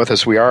 for being with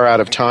us. We are out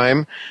of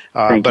time,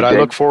 but I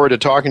look forward to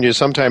talking to you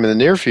sometime in the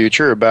near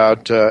future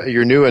about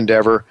your new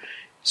endeavor,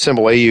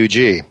 symbol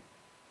AUG.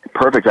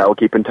 Perfect. I will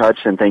keep in touch,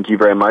 and thank you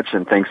very much,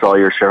 and thanks to all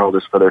your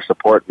shareholders for their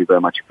support. We very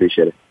much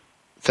appreciate it.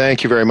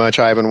 Thank you very much,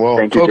 Ivan.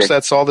 Well, folks,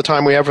 that's all the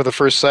time we have for the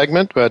first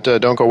segment, but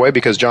don't go away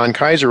because John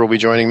Kaiser will be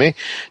joining me.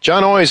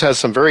 John always has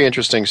some very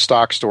interesting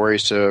stock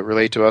stories to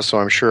relate to us, so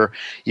I'm sure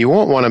you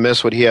won't want to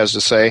miss what he has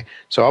to say.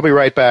 So I'll be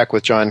right back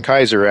with John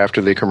Kaiser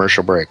after the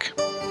commercial break.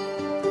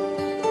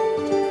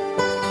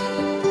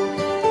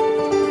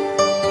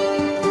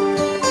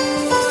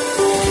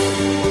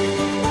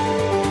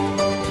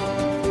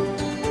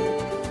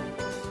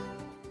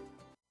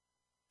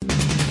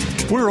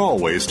 We're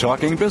always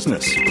talking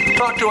business.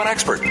 Talk to an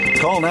expert.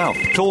 Call now,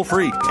 toll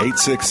free,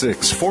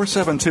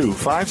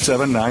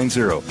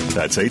 866-472-5790.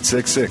 That's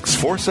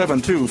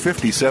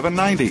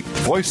 866-472-5790.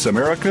 Voice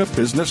America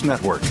Business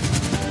Network.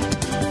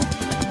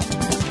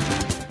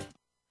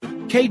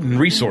 Cayden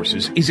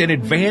Resources is an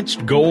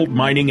advanced gold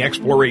mining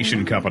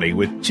exploration company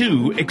with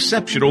 2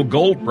 exceptional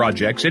gold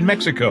projects in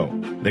Mexico.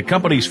 The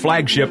company's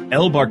flagship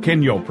El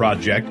Barqueño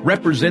project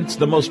represents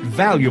the most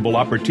valuable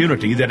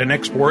opportunity that an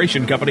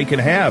exploration company can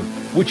have,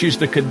 which is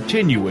the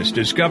continuous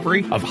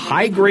discovery of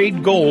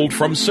high-grade gold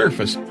from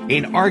surface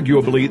in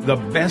arguably the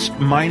best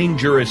mining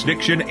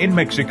jurisdiction in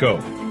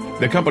Mexico.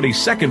 The company's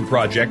second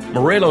project,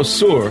 Morelos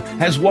Sur,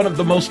 has one of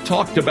the most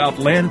talked about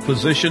land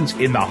positions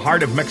in the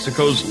heart of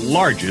Mexico's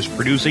largest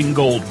producing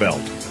gold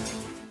belt.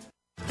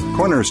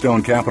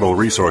 Cornerstone Capital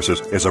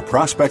Resources is a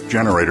prospect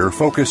generator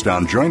focused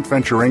on joint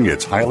venturing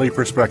its highly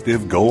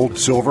prospective gold,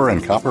 silver,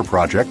 and copper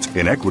projects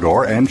in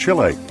Ecuador and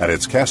Chile. At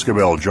its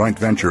Cascabel joint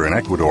venture in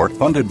Ecuador,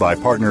 funded by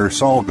partner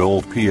Sol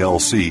Gold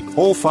PLC,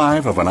 Hole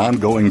 5 of an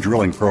ongoing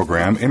drilling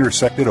program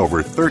intersected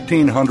over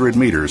 1,300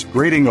 meters,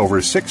 grading over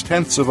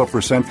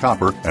 0.6%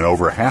 copper and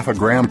over 0.5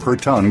 gram per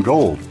ton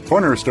gold.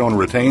 Cornerstone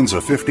retains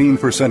a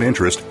 15%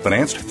 interest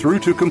financed through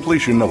to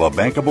completion of a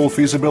bankable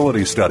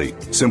feasibility study.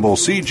 Symbol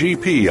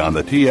CGP on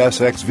the TSXV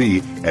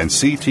and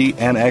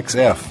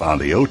CTNXF on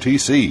the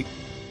OTC.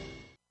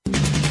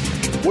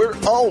 We're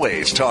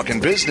always talking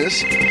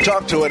business.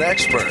 Talk to an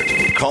expert.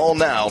 Call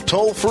now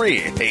toll free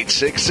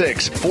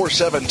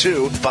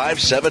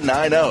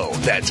 866-472-5790.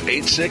 That's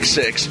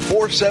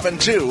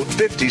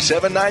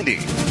 866-472-5790.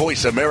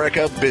 Voice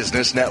America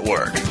Business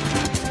Network.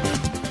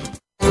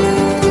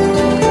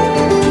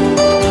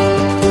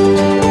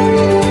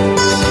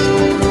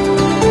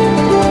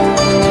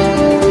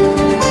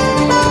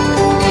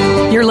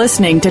 You're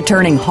listening to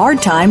Turning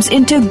Hard Times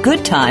into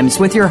Good Times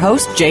with your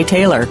host, Jay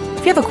Taylor.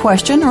 If you have a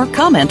question or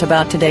comment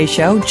about today's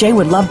show, Jay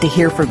would love to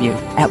hear from you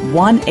at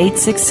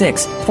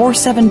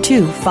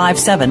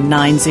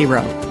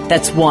 1-866-472-5790.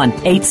 That's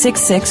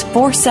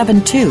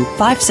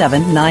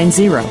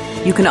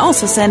 1-866-472-5790. You can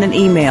also send an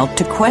email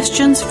to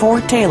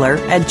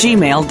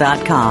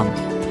questionsfortaylor@gmail.com.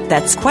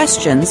 That's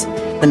questions,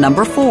 the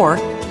number 4,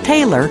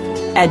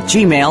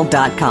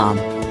 Taylor@gmail.com.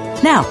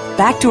 Now,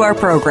 back to our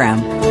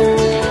program.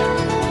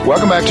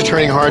 Welcome back to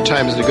Turning Hard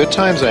Times into Good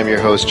Times. I'm your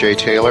host, Jay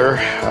Taylor,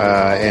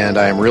 and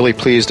I'm really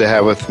pleased to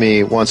have with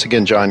me once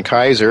again John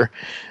Kaiser.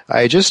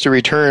 I just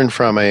returned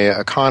from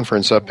a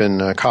conference up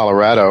in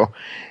Colorado,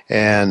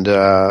 and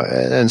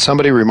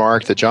somebody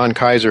remarked that John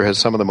Kaiser has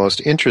some of the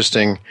most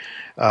interesting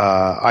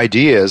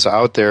ideas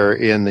out there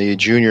in the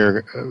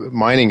junior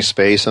mining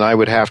space, and I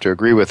would have to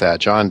agree with that.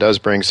 John does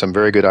bring some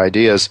very good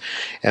ideas,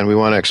 and we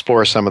want to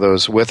explore some of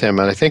those with him.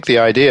 And I think the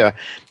idea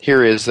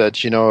here is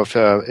that,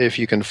 if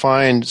you can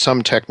find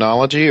some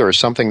technology or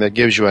something that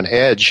gives you an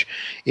edge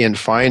in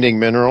finding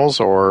minerals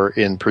or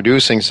in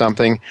producing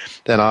something,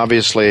 then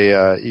obviously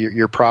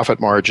your profit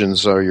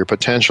margins or your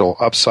potential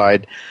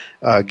upside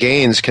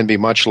gains can be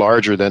much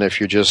larger than if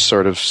you're just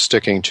sort of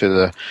sticking to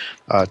the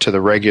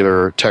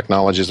regular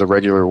technologies, the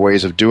regular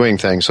ways of doing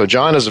things. So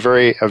John is a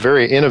very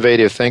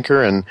innovative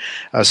thinker, and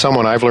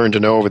someone I've learned to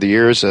know over the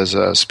years as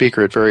a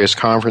speaker at various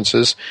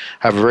conferences.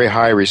 I have a very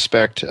high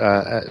respect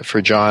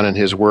for John and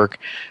his work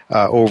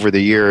over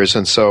the years.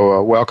 And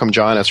so welcome,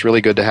 John. It's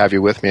really good to have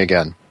you with me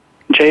again.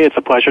 Jay, it's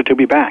a pleasure to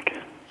be back.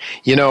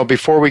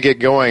 Before we get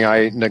going,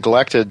 I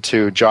neglected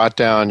to jot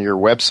down your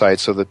website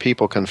so that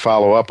people can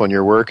follow up on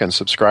your work and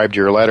subscribe to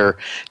your letter.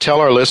 Tell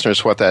our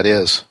listeners what that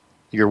is,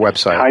 your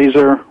website.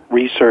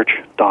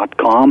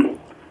 KaiserResearch.com,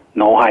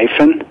 no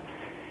hyphen.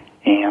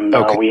 And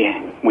okay.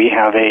 we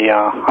have a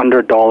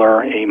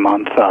 $100 a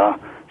month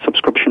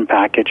subscription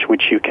package,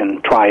 which you can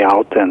try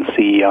out and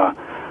see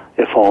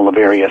if all the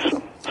various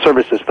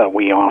services that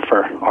we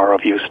offer are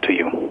of use to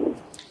you.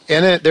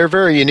 And they're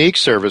very unique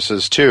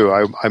services too,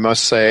 I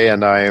must say.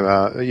 And I,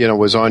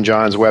 was on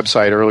John's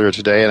website earlier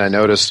today, and I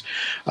noticed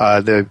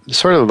the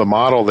sort of the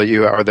model that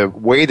you, or the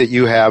way that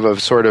you have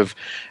of sort of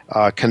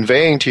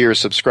conveying to your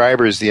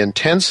subscribers the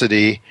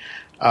intensity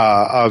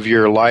of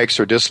your likes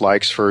or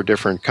dislikes for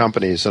different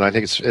companies, and I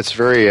think it's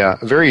very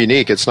very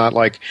unique. It's not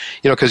like,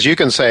 because you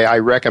can say I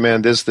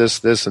recommend this,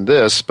 and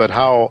this, but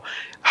how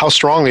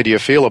strongly do you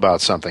feel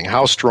about something?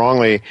 How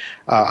strongly,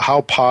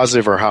 how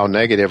positive or how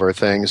negative are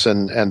things?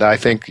 And I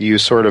think you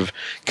sort of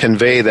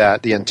convey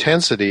that, the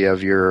intensity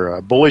of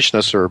your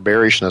bullishness or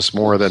bearishness,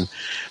 more than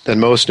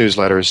most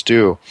newsletters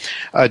do.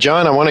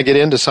 John, I want to get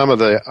into some of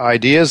the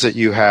ideas that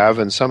you have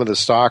and some of the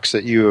stocks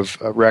that you have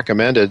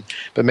recommended,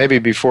 but maybe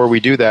before we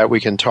do that, we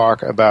can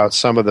talk about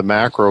some of the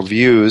macro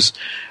views.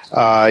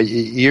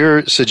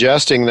 You're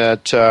suggesting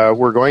that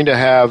we're going to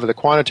have the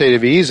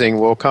quantitative easing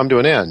will come to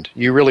an end.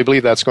 You really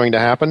believe that's going to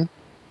happen?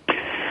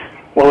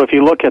 Well, if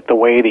you look at the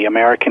way the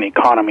American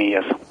economy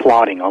is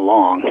plodding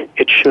along,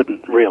 it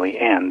shouldn't really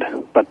end.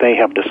 But they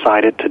have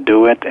decided to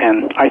do it,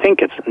 and I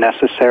think it's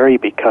necessary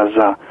because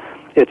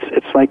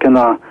it's like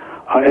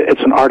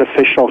it's an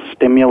artificial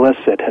stimulus.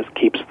 It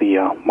keeps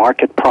the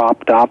market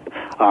propped up.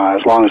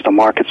 As long as the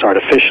market's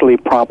artificially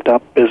propped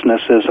up,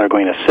 businesses are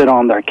going to sit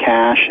on their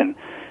cash and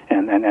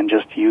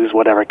just use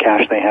whatever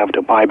cash they have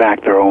to buy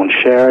back their own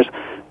shares.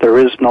 There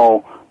is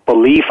no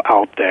belief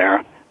out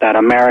there that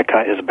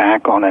America is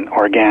back on an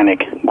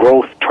organic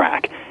growth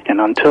track. And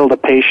until the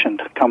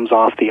patient comes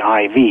off the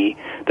IV,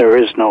 there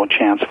is no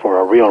chance for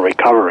a real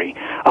recovery.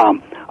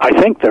 I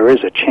think there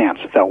is a chance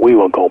that we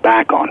will go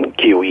back on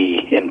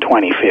QE in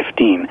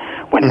 2015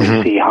 when we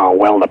see how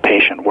well the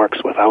patient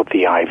works without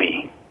the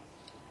IV.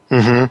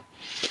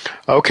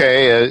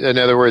 Okay. In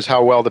other words,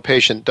 how well the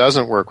patient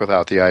doesn't work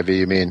without the IV,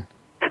 you mean?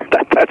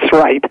 That's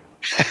right.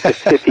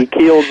 If he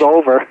keels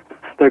over,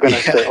 they're going to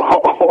say,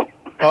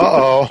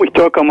 uh-oh, we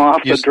took him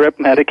off the drip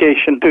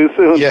medication too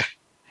soon.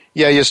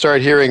 Yeah, you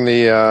start hearing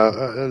the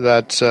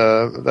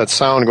that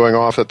sound going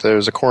off that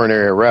there's a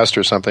coronary arrest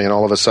or something, and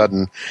all of a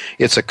sudden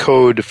it's a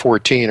code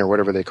 14 or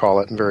whatever they call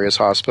it in various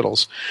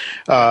hospitals.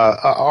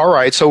 All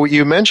right, so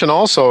you mentioned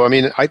also, I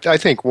mean, I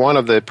think one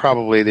of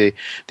probably the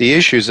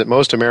issues that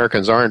most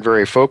Americans aren't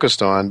very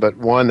focused on, but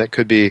one that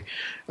could be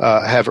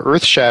have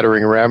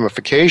earth-shattering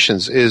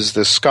ramifications is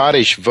the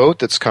Scottish vote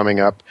that's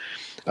coming up,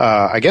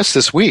 I guess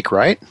this week,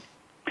 right?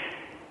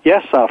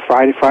 Yes,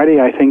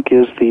 Friday I think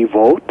is the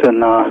vote,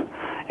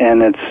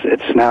 and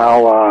it's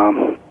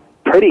now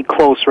pretty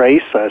close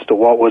race as to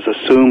what was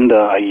assumed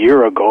a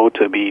year ago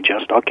to be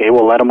just, okay,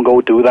 we'll let them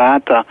go do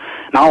that.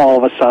 Now all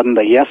of a sudden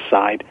the yes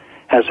side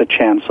has a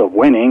chance of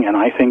winning, and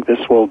I think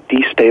this will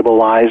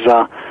destabilize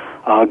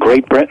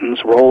Great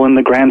Britain's role in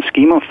the grand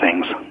scheme of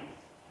things.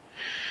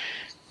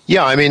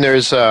 Yeah, I mean,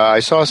 there's I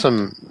saw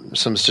some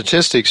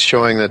statistics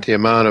showing that the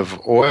amount of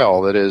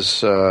oil that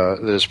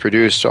is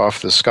produced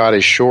off the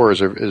Scottish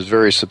shores is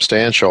very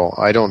substantial.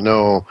 I don't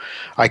know,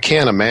 I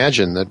can't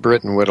imagine that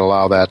Britain would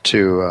allow that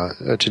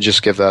to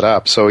just give that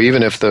up. So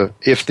even if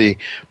the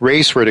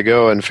race were to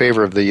go in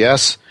favor of the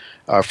yes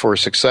for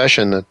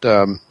succession,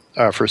 that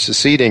for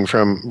seceding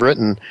from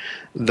Britain,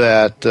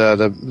 that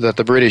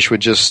the British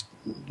would just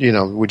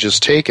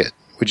take it.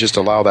 Would just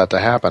allow that to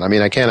happen. I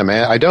mean, I can't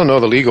imagine. I don't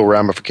know the legal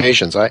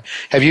ramifications.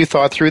 Have you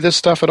thought through this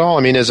stuff at all?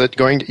 I mean, is it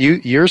going to,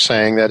 you're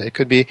saying that it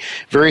could be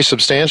very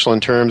substantial in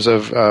terms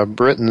of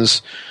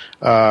Britain's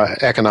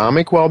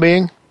economic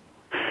well-being?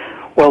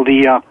 Well,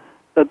 the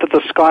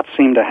Scots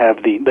seem to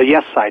have the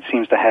yes side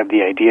seems to have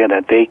the idea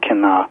that they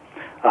can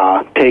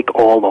take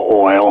all the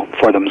oil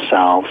for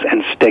themselves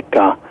and stick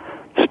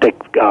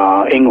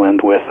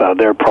England with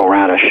their pro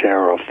rata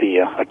share of the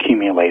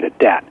accumulated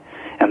debt.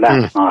 And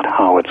that's not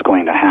how it's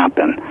going to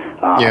happen.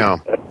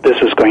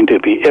 This is going to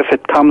be, if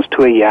it comes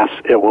to a yes,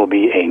 it will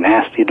be a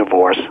nasty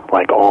divorce,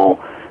 like all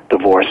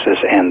divorces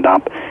end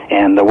up.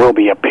 And there will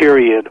be a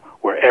period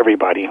where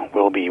everybody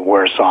will be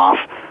worse off.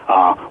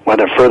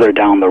 Whether further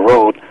down the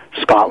road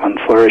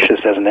Scotland flourishes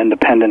as an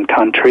independent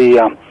country,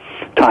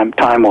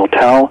 time will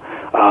tell.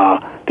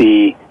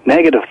 The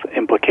negative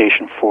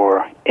implication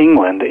for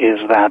England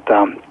is that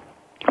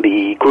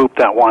the group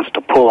that wants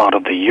to pull out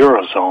of the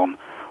Eurozone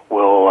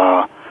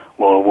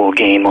will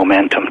gain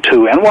momentum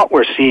too. And what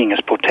we're seeing is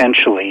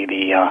potentially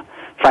the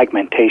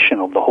fragmentation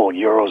of the whole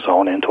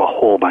Eurozone into a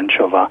whole bunch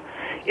of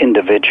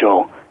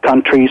individual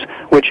countries,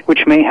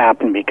 which may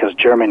happen because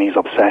Germany's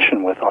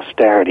obsession with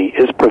austerity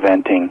is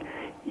preventing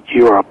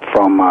Europe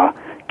from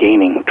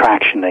gaining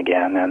traction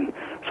again. And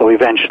so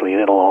eventually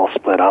it'll all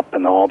split up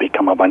and they'll all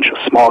become a bunch of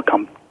small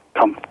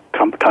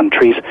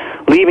countries,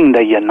 leaving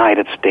the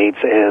United States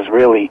as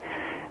really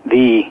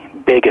the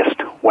biggest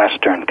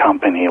Western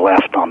company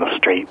left on the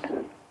street.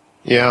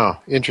 Yeah,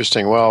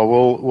 interesting. Well,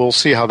 we'll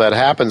see how that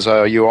happens.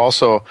 You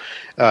also,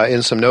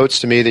 in some notes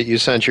to me, that you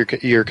sent,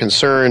 you're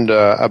concerned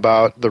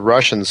about the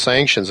Russian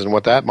sanctions and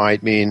what that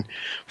might mean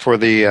for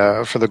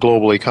the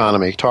global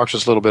economy. Talk to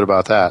us a little bit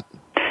about that.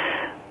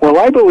 Well,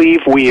 I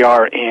believe we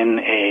are in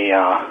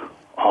a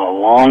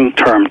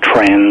long-term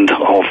trend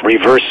of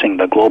reversing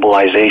the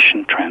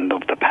globalization trend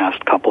of the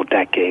past couple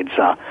decades.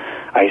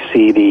 I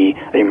see the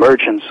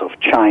emergence of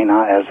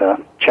China as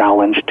a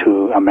challenge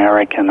to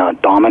American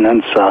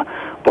dominance,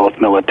 both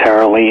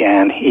militarily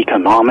and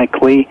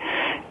economically.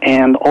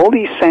 And all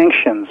these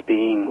sanctions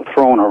being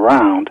thrown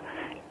around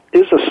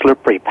is a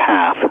slippery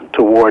path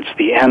towards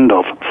the end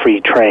of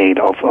free trade,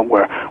 of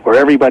where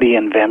everybody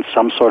invents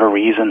some sort of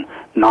reason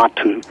not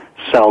to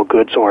sell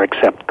goods or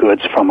accept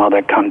goods from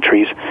other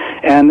countries.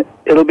 And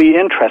it'll be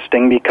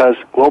interesting because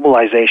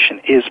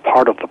globalization is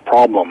part of the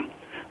problem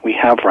we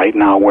have right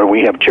now, where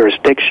we have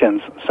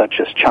jurisdictions such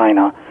as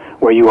China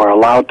where you are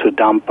allowed to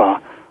dump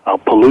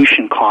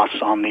pollution costs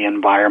on the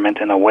environment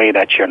in a way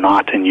that you're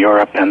not in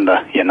Europe and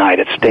the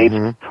United States,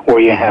 where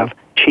you have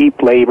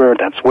cheap labor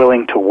that's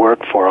willing to work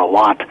for a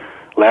lot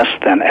less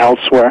than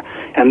elsewhere.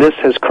 And this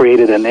has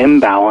created an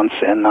imbalance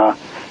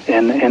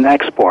in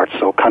exports.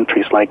 So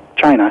countries like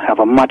China have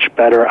a much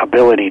better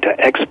ability to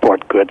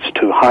export goods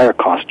to higher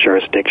cost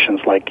jurisdictions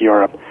like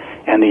Europe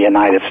and the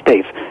United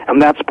States.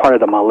 And that's part of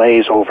the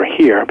malaise over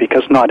here,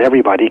 because not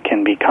everybody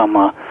can become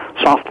a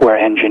software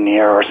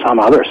engineer or some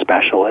other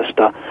specialist.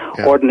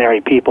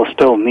 Ordinary people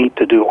still need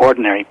to do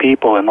ordinary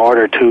people in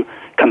order to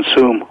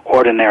consume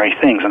ordinary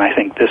things. And I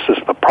think this is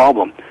the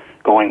problem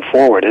going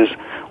forward, is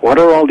what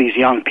are all these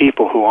young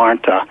people who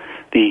aren't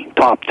the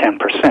top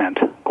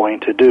 10% going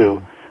to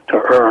do to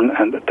earn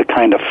the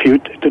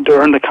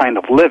kind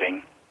of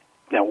living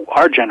that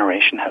our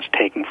generation has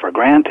taken for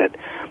granted,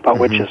 but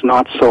which is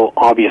not so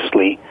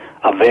obviously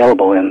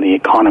available in the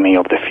economy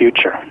of the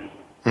future.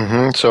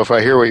 So if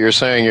I hear what you're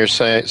saying,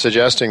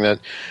 suggesting that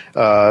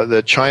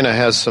that China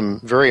has some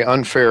very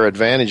unfair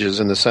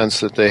advantages in the sense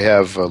that they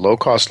have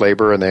low-cost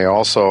labor, and they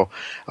also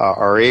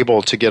are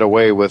able to get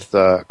away with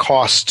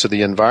costs to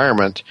the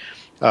environment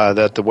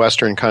that the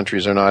Western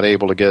countries are not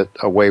able to get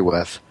away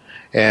with,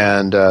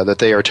 and that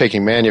they are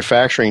taking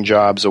manufacturing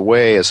jobs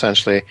away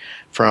essentially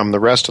from the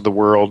rest of the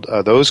world,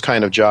 those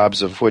kind of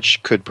jobs of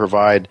which could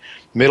provide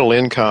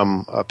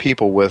middle-income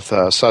people with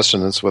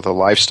sustenance, with a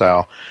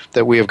lifestyle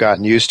that we have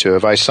gotten used to.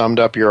 Have I summed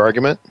up your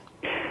argument?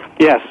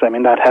 Yes, I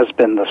mean, that has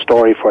been the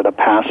story for the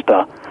past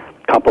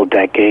couple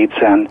decades,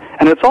 and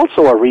it's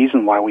also a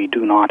reason why we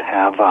do not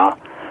have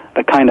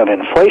the kind of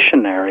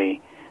inflation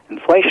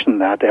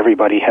that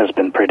everybody has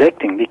been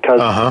predicting,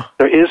 because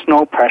there is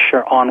no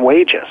pressure on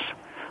wages.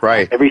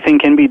 Right. Everything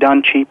can be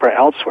done cheaper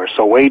elsewhere,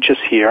 so wages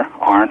here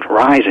aren't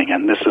rising,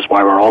 and this is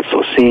why we're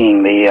also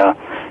seeing the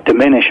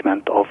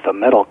diminishment of the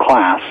middle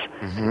class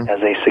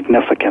as a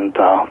significant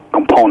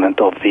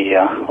component of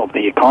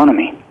the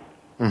economy.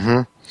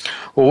 Well,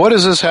 what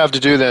does this have to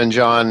do then,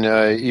 John?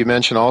 You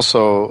mentioned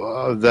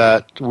also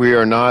that we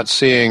are not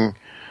seeing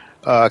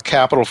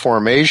capital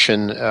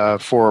formation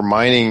for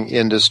mining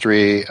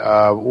industry.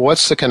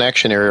 What's the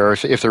connection area, or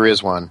if there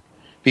is one,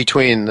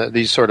 between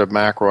these sort of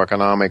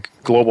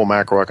global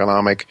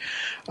macroeconomic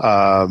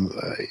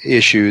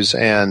issues?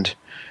 And,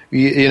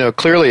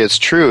 clearly it's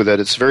true that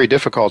it's very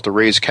difficult to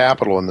raise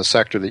capital in the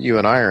sector that you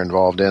and I are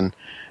involved in,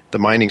 the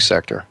mining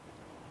sector.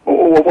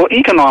 Well,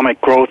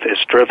 economic growth is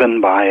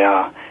driven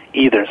by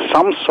either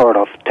some sort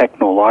of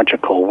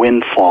technological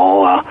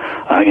windfall,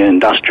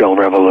 industrial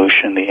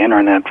revolution, the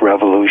internet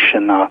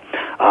revolution,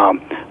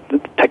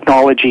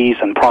 technologies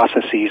and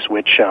processes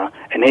which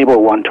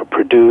enable one to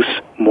produce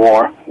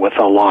more with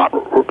a lot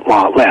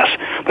less.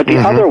 But the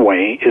other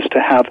way is to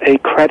have a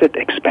credit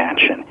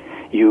expansion.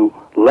 You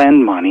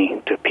lend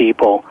money to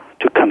people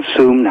to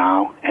consume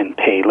now and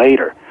pay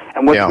later.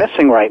 And what's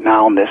missing right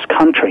now in this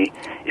country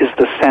is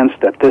the sense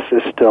that this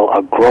is still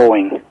a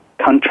growing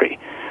country.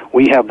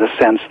 We have the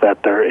sense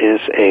that there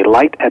is a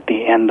light at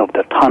the end of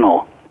the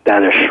tunnel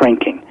that is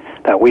shrinking,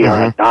 that we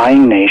are a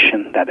dying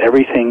nation, that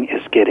everything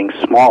is getting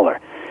smaller.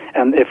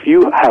 And if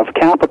you have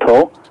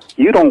capital,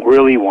 you don't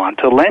really want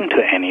to lend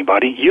to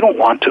anybody. You don't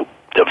want to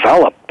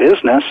develop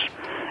business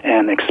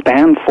and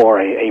expand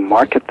for a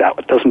market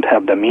that doesn't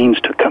have the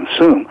means to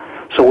consume.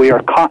 So we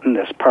are caught in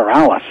this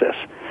paralysis.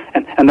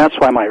 And that's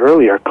why my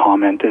earlier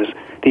comment is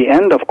the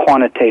end of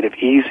quantitative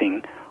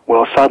easing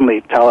will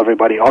suddenly tell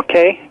everybody,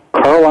 okay,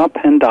 curl up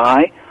and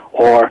die,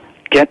 or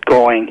get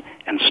going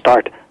and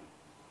start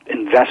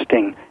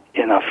investing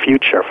in a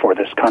future for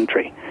this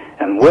country.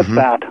 And with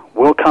that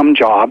will come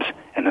jobs,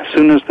 and as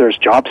soon as there's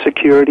job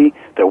security,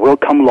 there will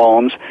come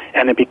loans,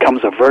 and it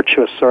becomes a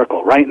virtuous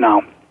circle. Right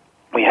now,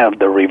 we have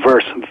the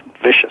reverse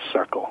vicious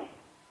circle.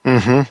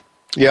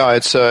 Yeah,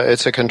 it's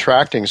a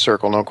contracting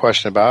circle, no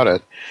question about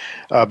it.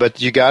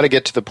 But you got to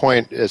get to the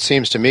point, it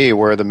seems to me,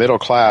 where the middle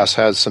class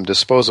has some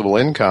disposable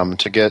income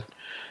to get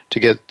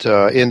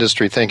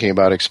industry thinking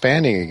about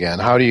expanding again.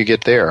 How do you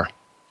get there?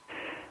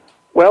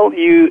 Well,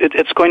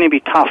 it's going to be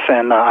tough,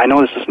 and I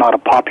know this is not a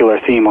popular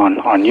theme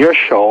on your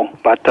show,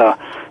 but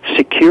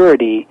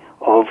security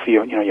of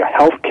your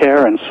health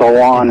care and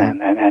so on,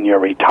 and your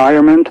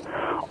retirement,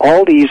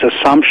 all these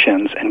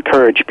assumptions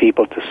encourage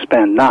people to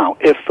spend now,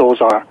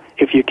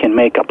 if you can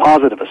make a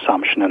positive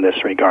assumption in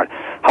this regard.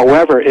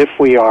 However, if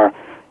we are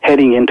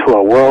heading into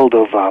a world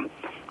of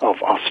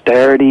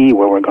austerity,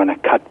 where we're going to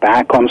cut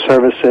back on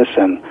services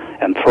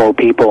and throw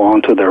people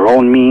onto their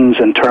own means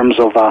in terms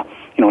of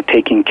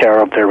taking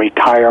care of their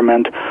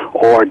retirement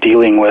or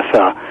dealing with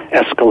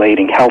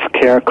escalating health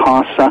care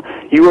costs,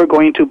 you are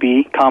going to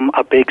become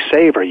a big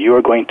saver. You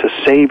are going to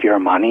save your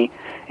money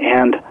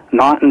and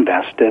not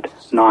invest it,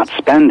 not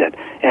spend it.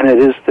 And it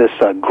is this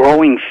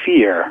growing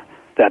fear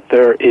that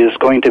there is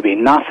going to be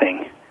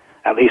nothing,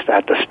 at least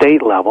at the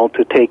state level,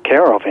 to take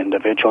care of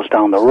individuals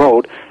down the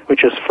road,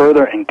 which is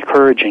further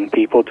encouraging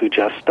people to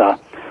just,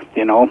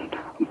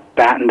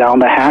 batten down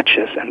the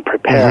hatches and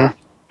prepare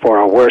for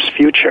a worse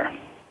future.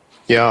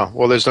 Yeah,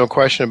 well, there's no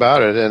question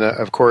about it. And,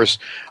 of course,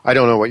 I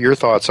don't know what your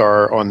thoughts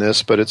are on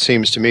this, but it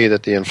seems to me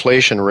that the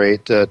inflation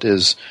rate that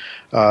is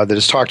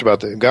talked about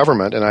the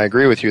government, and I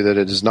agree with you that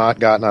it has not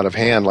gotten out of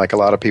hand like a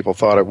lot of people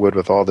thought it would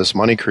with all this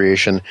money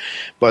creation,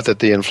 but that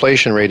the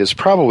inflation rate is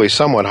probably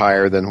somewhat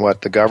higher than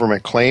what the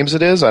government claims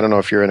it is. I don't know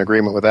if you're in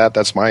agreement with that.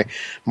 That's my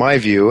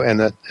view. And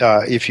that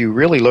if you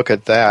really look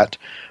at that,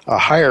 a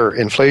higher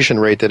inflation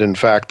rate, that in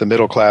fact the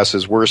middle class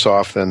is worse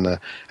off than the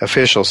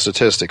official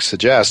statistics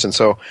suggest. And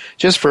so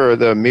just for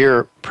the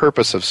mere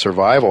purpose of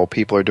survival,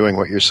 people are doing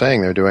what you're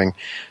saying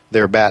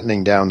they're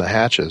battening down the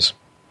hatches.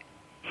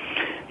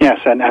 Yes,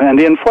 and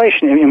the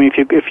inflation, I mean,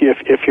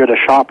 if you're the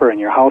shopper in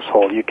your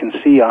household, you can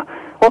see,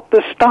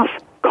 the stuff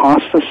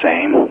costs the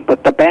same,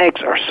 but the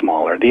bags are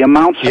smaller. The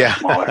amounts are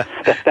smaller.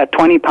 That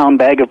 20-pound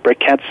bag of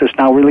briquettes is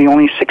now really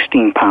only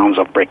 16 pounds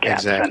of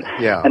briquettes.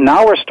 Exactly. And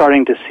now we're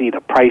starting to see the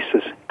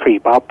prices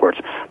creep upwards.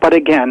 But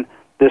again,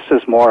 this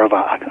is more of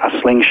a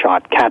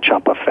slingshot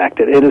catch-up effect.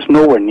 It is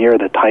nowhere near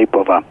the type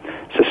of a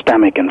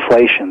systemic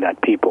inflation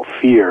that people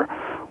fear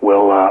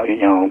will,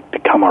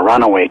 become a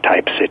runaway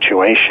type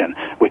situation.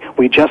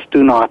 We just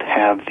do not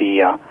have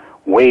the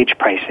wage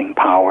pricing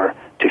power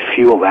to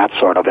fuel that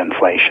sort of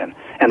inflation.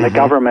 And the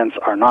governments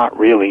are not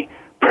really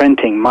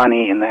printing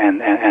money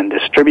and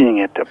distributing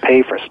it to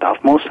pay for stuff.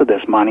 Most of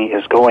this money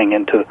is going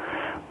into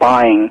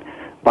buying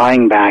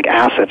back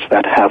assets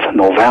that have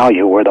no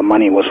value, where the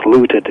money was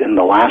looted in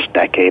the last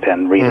decade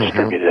and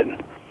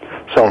redistributed.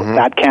 So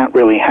that can't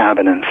really have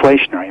an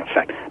inflationary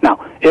effect. Now,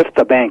 if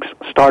the banks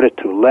started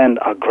to lend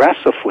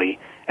aggressively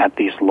at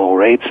these low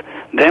rates,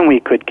 then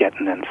we could get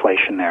an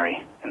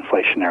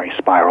inflationary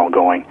spiral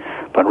going.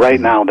 But right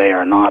now, they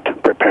are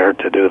not prepared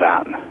to do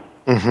that.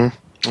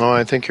 Oh,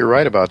 I think you're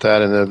right about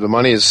that. And the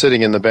money is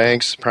sitting in the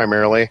banks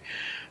primarily,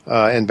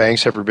 and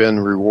banks have been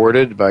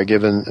rewarded by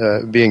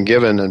being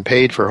given and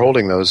paid for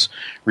holding those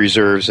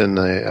reserves in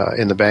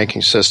the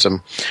banking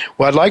system.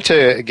 Well, I'd like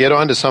to get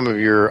on to some of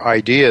your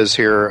ideas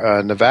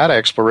here. Nevada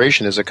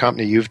Exploration is a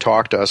company you've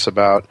talked to us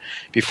about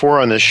before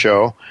on this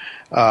show.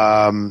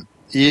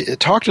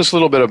 Talk to us a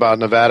little bit about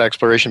Nevada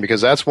Exploration,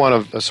 because that's one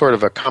of sort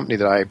of a company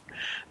that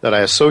I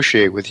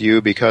associate with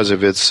you because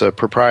of its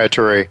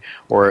proprietary,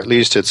 or at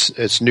least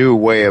its new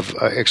way of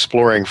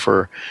exploring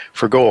for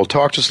gold.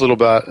 Talk to us a little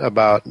bit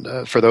about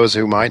for those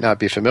who might not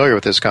be familiar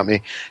with this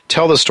company.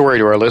 Tell the story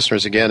to our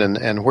listeners again,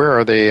 and where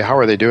are they? How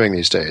are they doing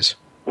these days?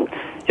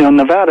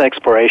 Nevada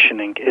Exploration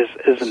Inc.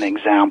 is an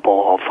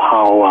example of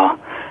how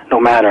no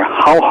matter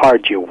how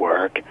hard you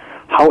work,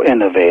 how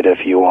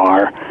innovative you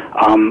are,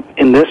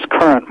 in this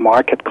current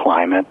market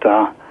climate,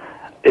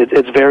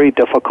 it's very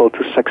difficult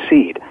to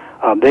succeed.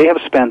 They have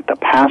spent the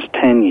past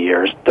 10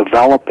 years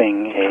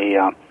developing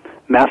a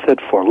method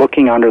for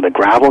looking under the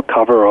gravel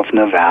cover of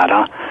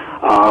Nevada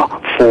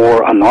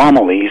for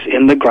anomalies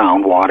in the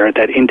groundwater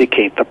that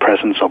indicate the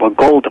presence of a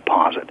gold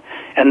deposit.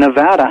 And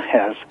Nevada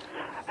has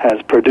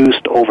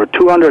produced over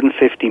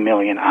 250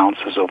 million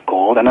ounces of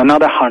gold, and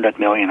another 100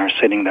 million are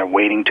sitting there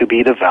waiting to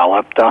be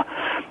developed,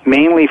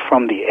 mainly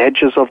from the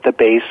edges of the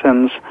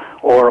basins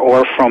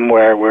or from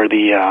where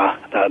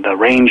the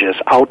ranges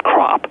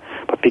outcrop.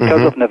 But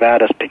because of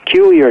Nevada's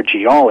peculiar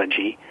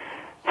geology,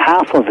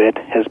 half of it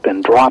has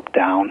been dropped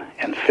down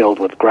and filled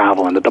with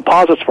gravel, and the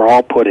deposits were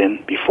all put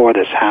in before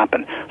this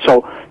happened.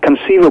 So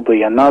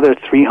conceivably, another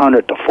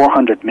 300 to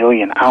 400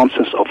 million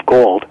ounces of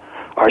gold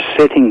are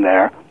sitting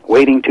there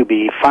waiting to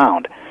be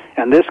found.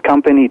 And this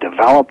company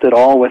developed it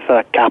all with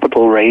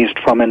capital raised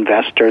from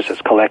investors,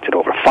 has collected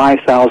over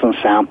 5,000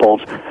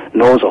 samples,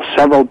 knows of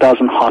several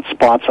dozen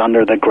hotspots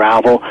under the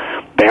gravel.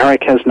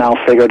 Barrick has now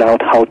figured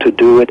out how to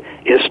do it,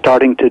 is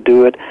starting to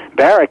do it.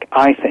 Barrick,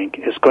 I think,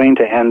 is going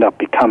to end up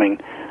becoming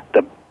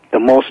the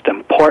most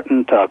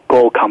important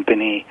gold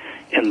company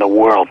in the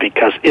world,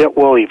 because it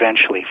will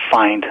eventually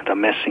find the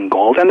missing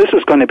gold. And this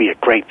is going to be a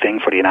great thing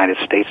for the United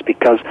States,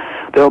 because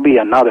there'll be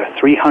another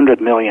 300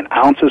 million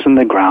ounces in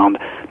the ground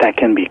that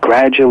can be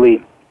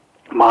gradually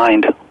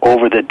mined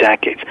over the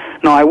decades.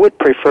 Now, I would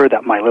prefer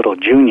that my little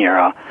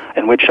junior,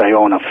 in which I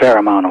own a fair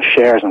amount of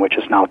shares and which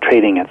is now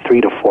trading at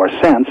 3 to 4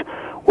 cents,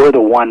 were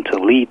the one to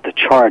lead the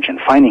charge in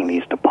finding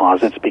these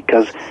deposits,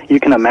 because you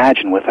can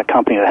imagine with a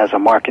company that has a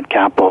market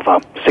cap of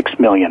 $6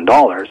 million,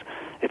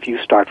 if you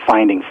start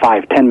finding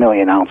 5-10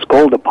 million ounce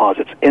gold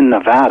deposits in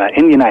Nevada,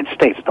 in the United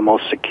States, the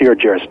most secure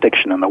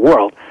jurisdiction in the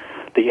world,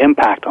 the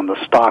impact on the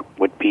stock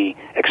would be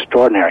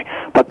extraordinary.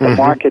 But the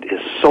market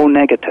is so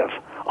negative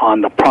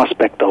on the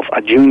prospect of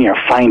a junior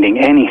finding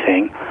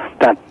anything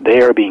that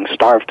they are being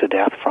starved to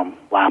death from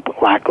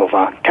lack of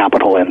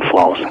capital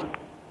inflows.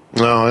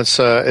 No, it's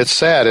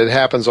sad. It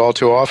happens all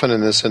too often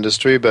in this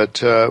industry,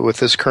 but with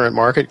this current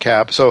market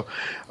cap. So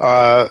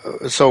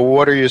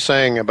what are you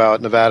saying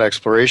about Nevada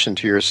exploration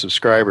to your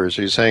subscribers?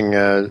 Are you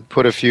saying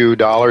put a few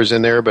dollars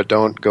in there, but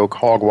don't go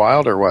hog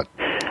wild, or what?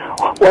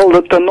 Well,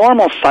 the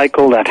normal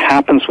cycle that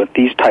happens with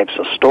these types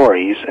of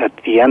stories at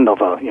the end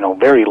of a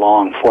very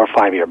long 4 or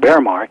 5 year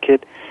bear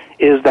market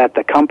is that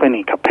the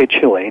company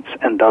capitulates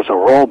and does a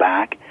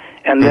rollback,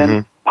 and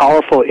then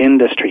powerful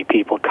industry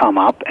people come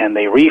up and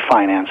they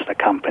refinance the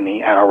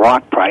company at a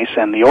rock price,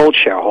 and the old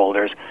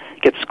shareholders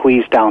get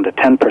squeezed down to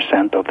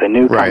 10% of the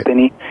new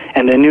company,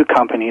 and the new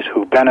companies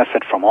who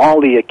benefit from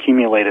all the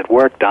accumulated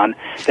work done,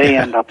 they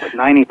end up with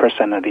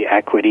 90% of the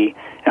equity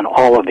and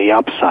all of the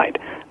upside.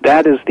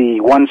 That is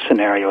the one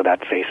scenario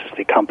that faces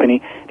the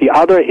company. The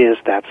other is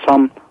that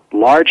some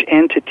large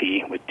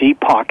entity with deep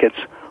pockets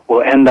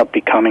will end up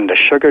becoming the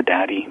sugar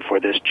daddy for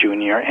this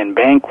junior and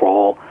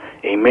bankroll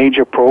a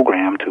major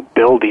program to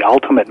build the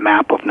ultimate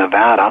map of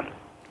Nevada,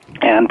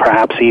 and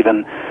perhaps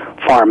even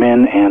farm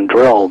in and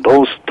drill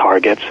those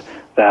targets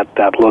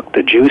that look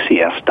the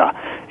juiciest.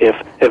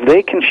 If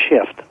they can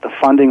shift the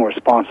funding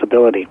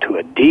responsibility to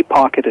a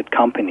deep-pocketed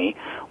company,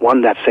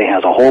 one that, say,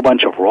 has a whole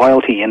bunch of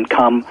royalty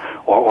income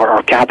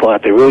or capital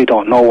that they really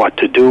don't know what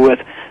to do with,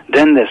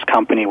 then this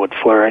company would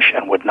flourish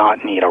and would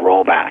not need a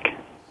rollback.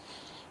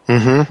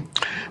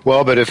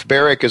 Well, but if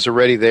Barrick is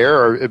already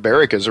there, or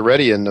Barrick is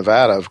already in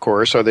Nevada, of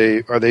course, are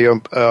they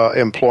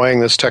employing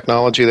this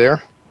technology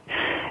there?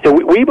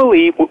 We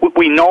believe,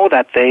 we know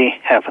that they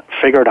have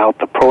figured out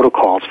the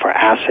protocols for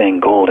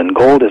assaying gold, and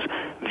gold is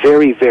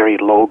very, very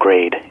low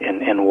grade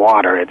in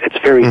water. It's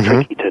very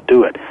tricky to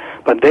do it.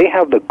 But they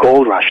have the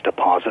Gold Rush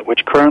deposit,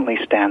 which currently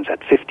stands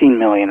at 15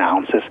 million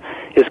ounces,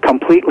 is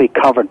completely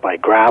covered by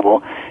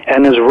gravel,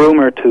 and is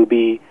rumored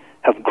to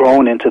have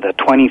grown into the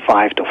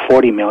 25 to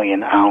 40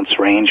 million ounce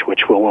range,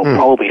 which we'll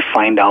probably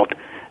find out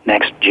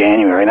next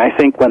January. And I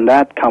think when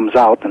that comes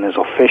out and is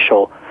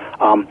official,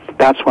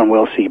 that's when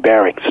we'll see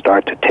Barrick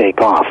start to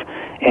take off.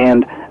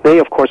 And they,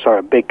 of course, are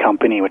a big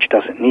company which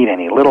doesn't need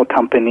any little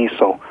companies,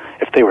 so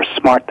if they were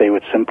smart, they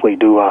would simply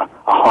do a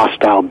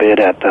hostile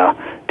bid at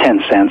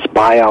 10 cents,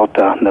 buy out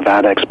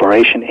Nevada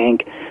Exploration,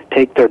 Inc.,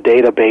 take their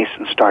database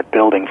and start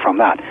building from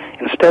that.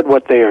 Instead,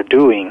 what they are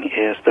doing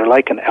is they're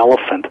like an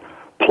elephant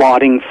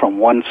plodding from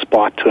one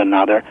spot to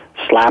another,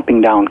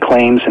 slapping down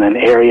claims in an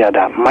area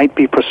that might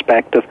be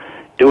prospective,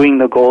 doing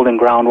the gold and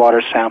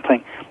groundwater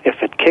sampling.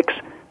 If it kicks,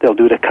 they'll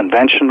do the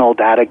conventional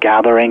data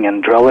gathering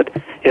and drill it.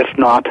 If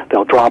not,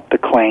 they'll drop the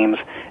claims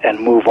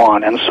and move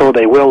on. And so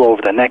they will,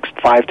 over the next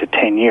 5 to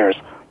 10 years,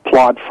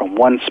 plod from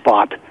one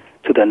spot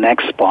to the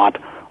next spot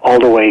all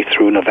the way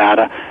through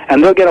Nevada.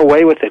 And they'll get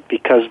away with it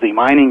because the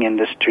mining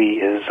industry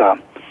is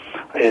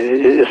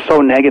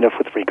so negative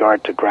with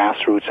regard to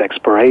grassroots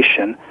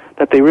exploration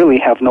that they really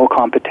have no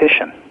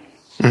competition.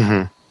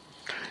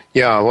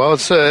 Yeah, well,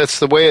 it's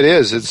the way it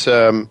is. It's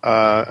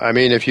I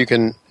mean, if you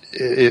can,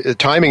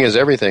 timing is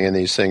everything in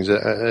these things,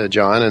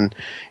 John. And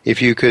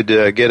if you could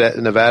get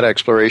a Nevada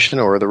Exploration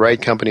or the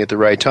right company at the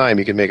right time,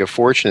 you could make a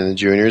fortune in the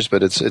juniors.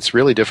 But it's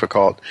really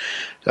difficult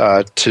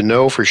to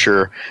know for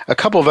sure. A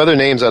couple of other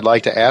names I'd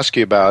like to ask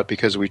you about,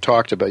 because you've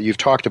talked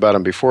about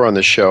them before on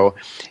this show.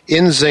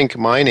 InZinc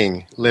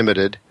Mining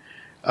Limited.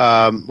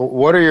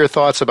 What are your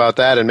thoughts about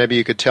that? And maybe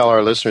you could tell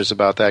our listeners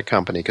about that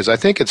company, because I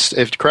think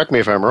correct me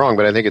if I'm wrong,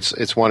 but I think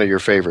it's one of your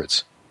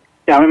favorites.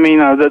 Yeah, I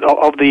mean, of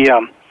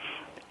the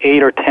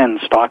 8 or 10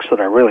 stocks that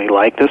I really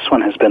like, this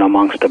one has been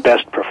amongst the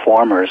best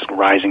performers,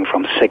 rising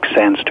from 6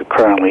 cents to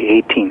currently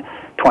 18,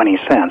 20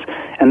 cents.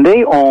 And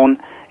they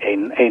own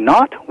a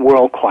not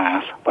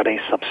world-class, but a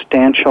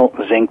substantial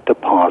zinc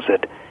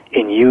deposit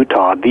in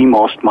Utah, the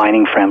most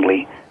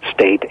mining-friendly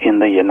state in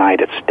the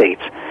United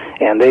States.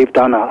 And they've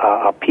done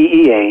a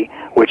PEA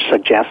which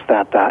suggests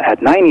that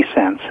at 90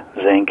 cents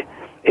zinc,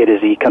 it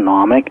is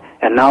economic.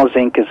 And now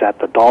zinc is at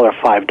the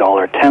 $5,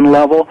 $10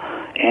 level.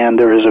 And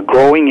there is a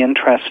growing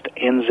interest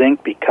in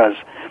zinc because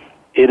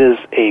it is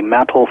a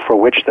metal for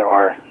which there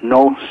are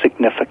no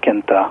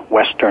significant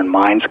Western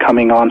mines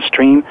coming on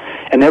stream.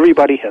 And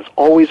everybody has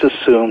always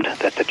assumed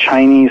that the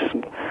Chinese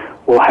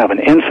will have an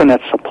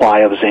infinite supply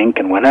of zinc,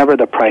 and whenever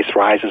the price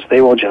rises,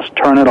 they will just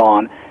turn it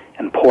on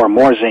and pour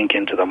more zinc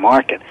into the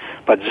market.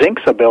 But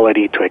zinc's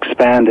ability to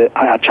expand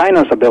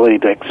China's ability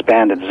to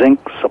expand its zinc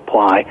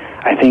supply,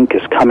 I think,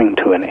 is coming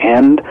to an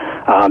end.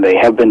 They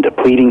have been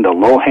depleting the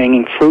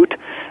low-hanging fruit,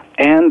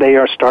 and they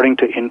are starting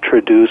to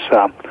introduce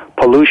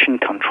pollution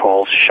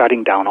controls,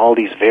 shutting down all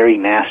these very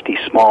nasty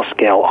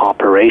small-scale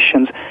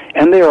operations,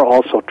 and they are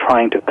also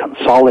trying to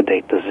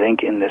consolidate the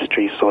zinc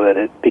industry so that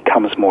it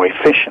becomes more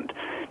efficient.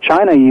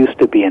 China used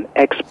to be an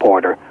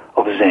exporter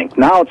of zinc.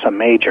 Now it's a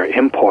major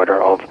importer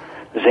of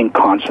zinc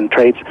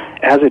concentrates.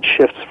 As it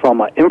shifts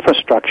from an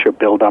infrastructure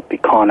build-up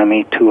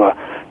economy to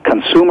a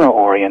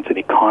consumer-oriented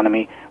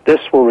economy, this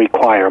will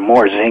require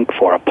more zinc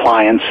for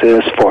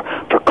appliances, for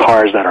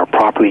cars that are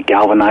properly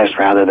galvanized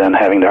rather than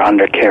having their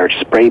undercarriage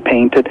spray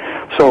painted.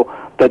 So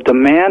the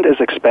demand is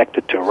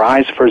expected to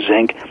rise for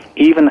zinc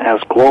even as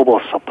global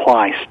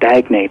supply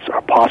stagnates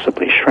or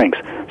possibly shrinks.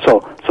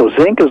 So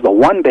zinc is the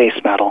one base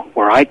metal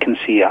where I can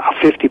see a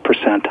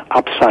 50%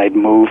 upside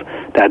move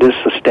that is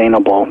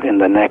sustainable in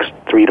the next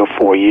 3 to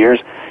 4 years.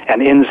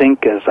 And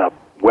InZinc is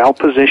well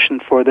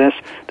positioned for this.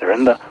 They're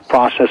in the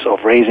process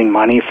of raising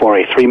money for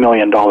a $3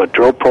 million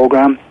drill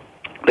program.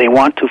 They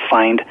want to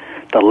find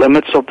the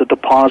limits of the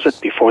deposit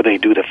before they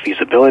do the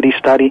feasibility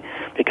study,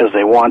 because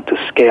they want to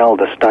scale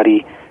the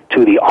study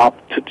to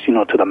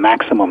the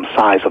maximum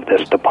size of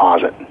this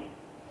deposit.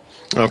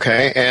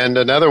 Okay, and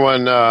another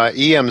one,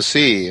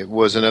 EMC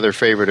was another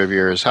favorite of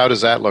yours. How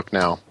does that look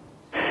now?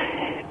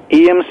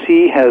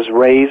 EMC has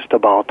raised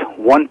about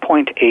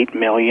 $1.8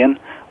 million,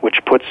 which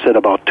puts it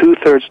about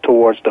two-thirds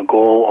towards the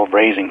goal of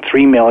raising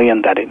 $3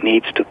 million that it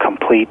needs to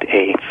complete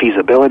a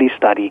feasibility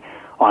study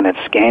on its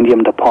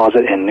scandium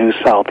deposit in New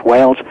South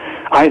Wales.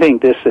 I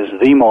think this is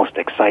the most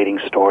exciting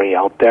story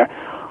out there.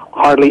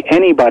 Hardly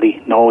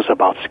anybody knows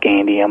about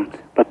scandium,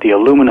 but the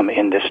aluminum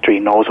industry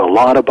knows a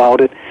lot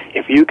about it.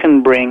 If you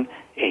can bring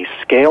a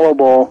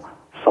scalable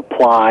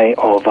supply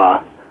of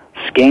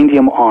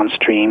scandium on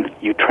stream,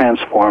 you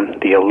transform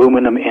the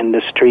aluminum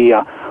industry.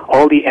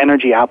 All the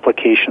energy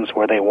applications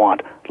where they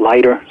want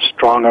lighter,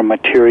 stronger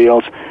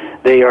materials,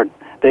 they are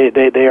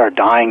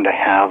dying to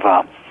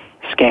have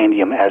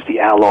scandium as the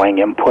alloying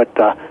input.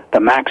 The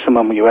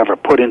maximum you ever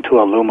put into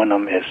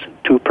aluminum is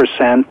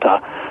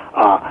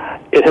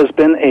 2%. It has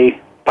been a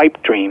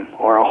pipe dream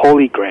or a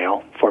holy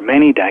grail for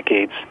many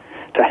decades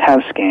to have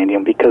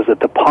scandium, because the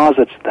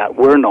deposits that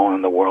were known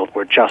in the world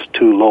were just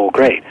too low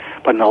grade.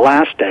 But in the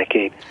last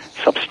decade,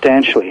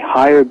 substantially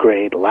higher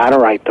grade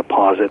laterite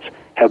deposits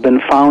have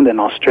been found in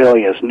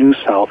Australia's New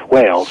South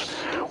Wales,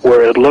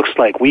 where it looks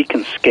like we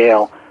can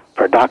scale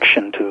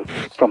production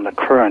from the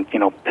current,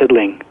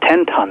 piddling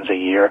 10 tons a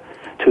year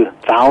to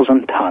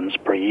 1,000 tons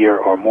per year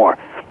or more.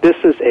 This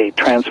is a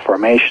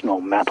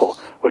transformational metal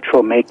which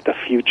will make the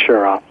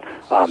future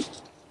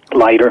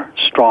lighter,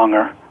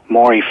 stronger,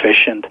 more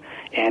efficient,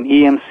 and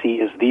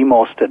EMC is the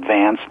most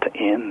advanced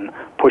in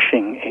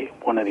pushing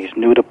one of these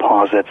new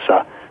deposits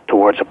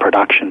towards a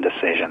production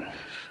decision.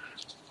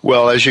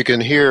 Well, as you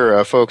can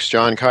hear, folks,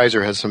 John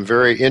Kaiser has some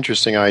very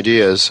interesting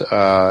ideas,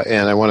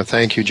 and I want to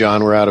thank you,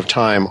 John. We're out of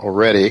time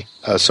already.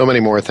 So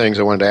many more things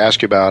I wanted to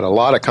ask you about. A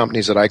lot of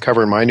companies that I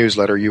cover in my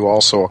newsletter, you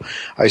also,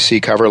 I see,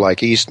 cover,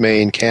 like East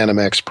Main,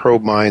 Canamex,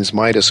 Probe Mines,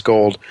 Midas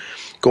Gold,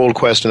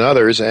 GoldQuest, and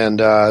others.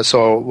 And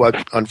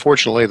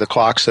unfortunately, the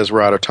clock says we're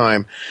out of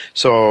time.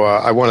 So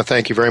I want to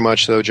thank you very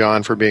much, though,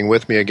 John, for being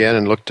with me again,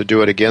 and look to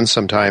do it again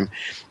sometime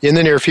in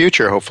the near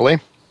future,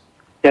 hopefully.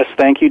 Yes,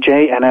 thank you,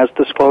 Jay. And as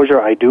disclosure,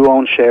 I do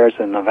own shares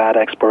in Nevada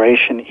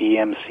Exploration,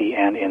 EMC,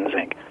 and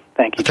InZinc.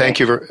 Thank you,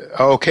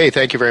 Jay.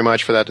 Thank you very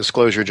much for that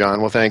disclosure,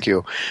 John. Well, thank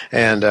you.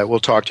 And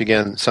we'll talk to you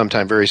again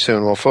sometime very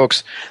soon. Well,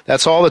 folks,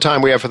 that's all the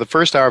time we have for the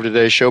first hour of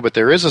today's show, but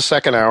there is a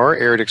second hour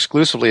aired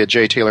exclusively at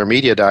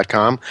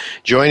jtaylormedia.com.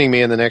 Joining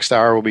me in the next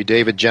hour will be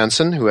David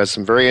Jensen, who has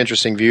some very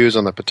interesting views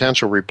on the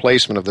potential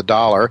replacement of the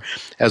dollar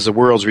as the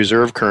world's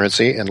reserve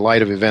currency in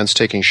light of events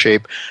taking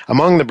shape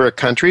among the BRIC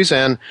countries,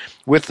 and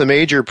with the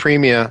major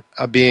premia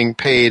being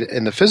paid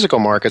in the physical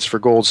markets for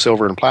gold,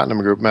 silver, and platinum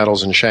group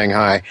metals in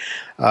Shanghai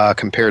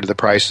compared to the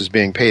prices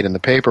being paid in the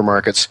paper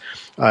markets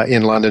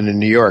in London and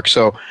New York.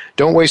 So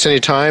don't waste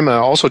any time.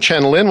 Also,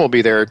 Chen Lin will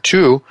be there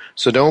too,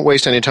 so don't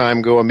waste any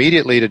time. Go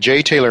immediately to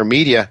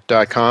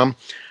jtaylormedia.com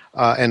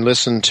and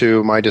listen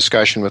to my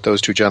discussion with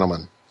those two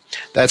gentlemen.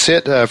 That's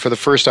it for the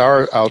first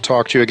hour. I'll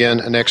talk to you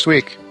again next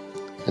week.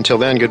 Until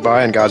then,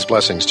 goodbye and God's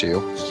blessings to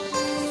you.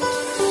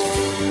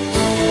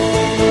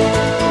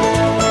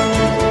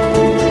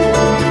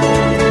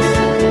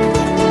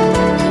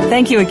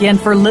 Thank you again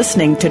for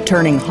listening to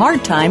Turning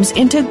Hard Times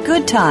into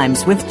Good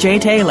Times with Jay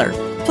Taylor.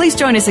 Please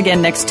join us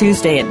again next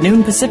Tuesday at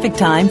noon Pacific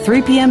Time,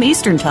 3 p.m.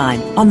 Eastern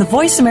Time on the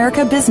Voice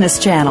America Business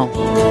Channel.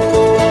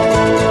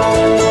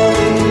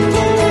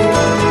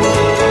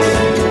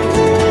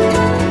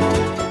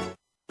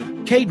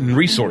 Cayden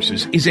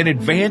Resources is an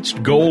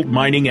advanced gold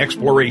mining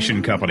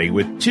exploration company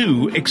with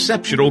 2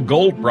 exceptional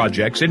gold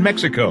projects in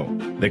Mexico.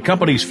 The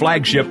company's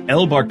flagship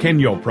El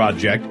Barqueño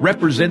project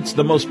represents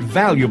the most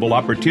valuable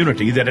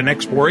opportunity that an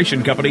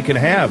exploration company can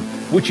have,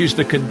 which is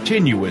the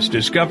continuous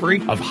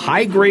discovery of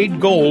high-grade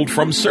gold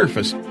from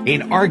surface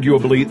in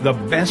arguably the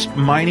best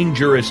mining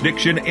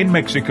jurisdiction in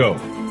Mexico.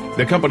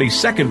 The company's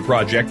second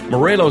project,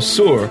 Morelos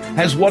Sur,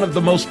 has one of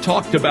the most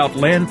talked about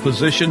land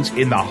positions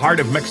in the heart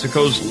of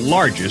Mexico's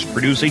largest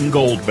producing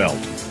gold belt.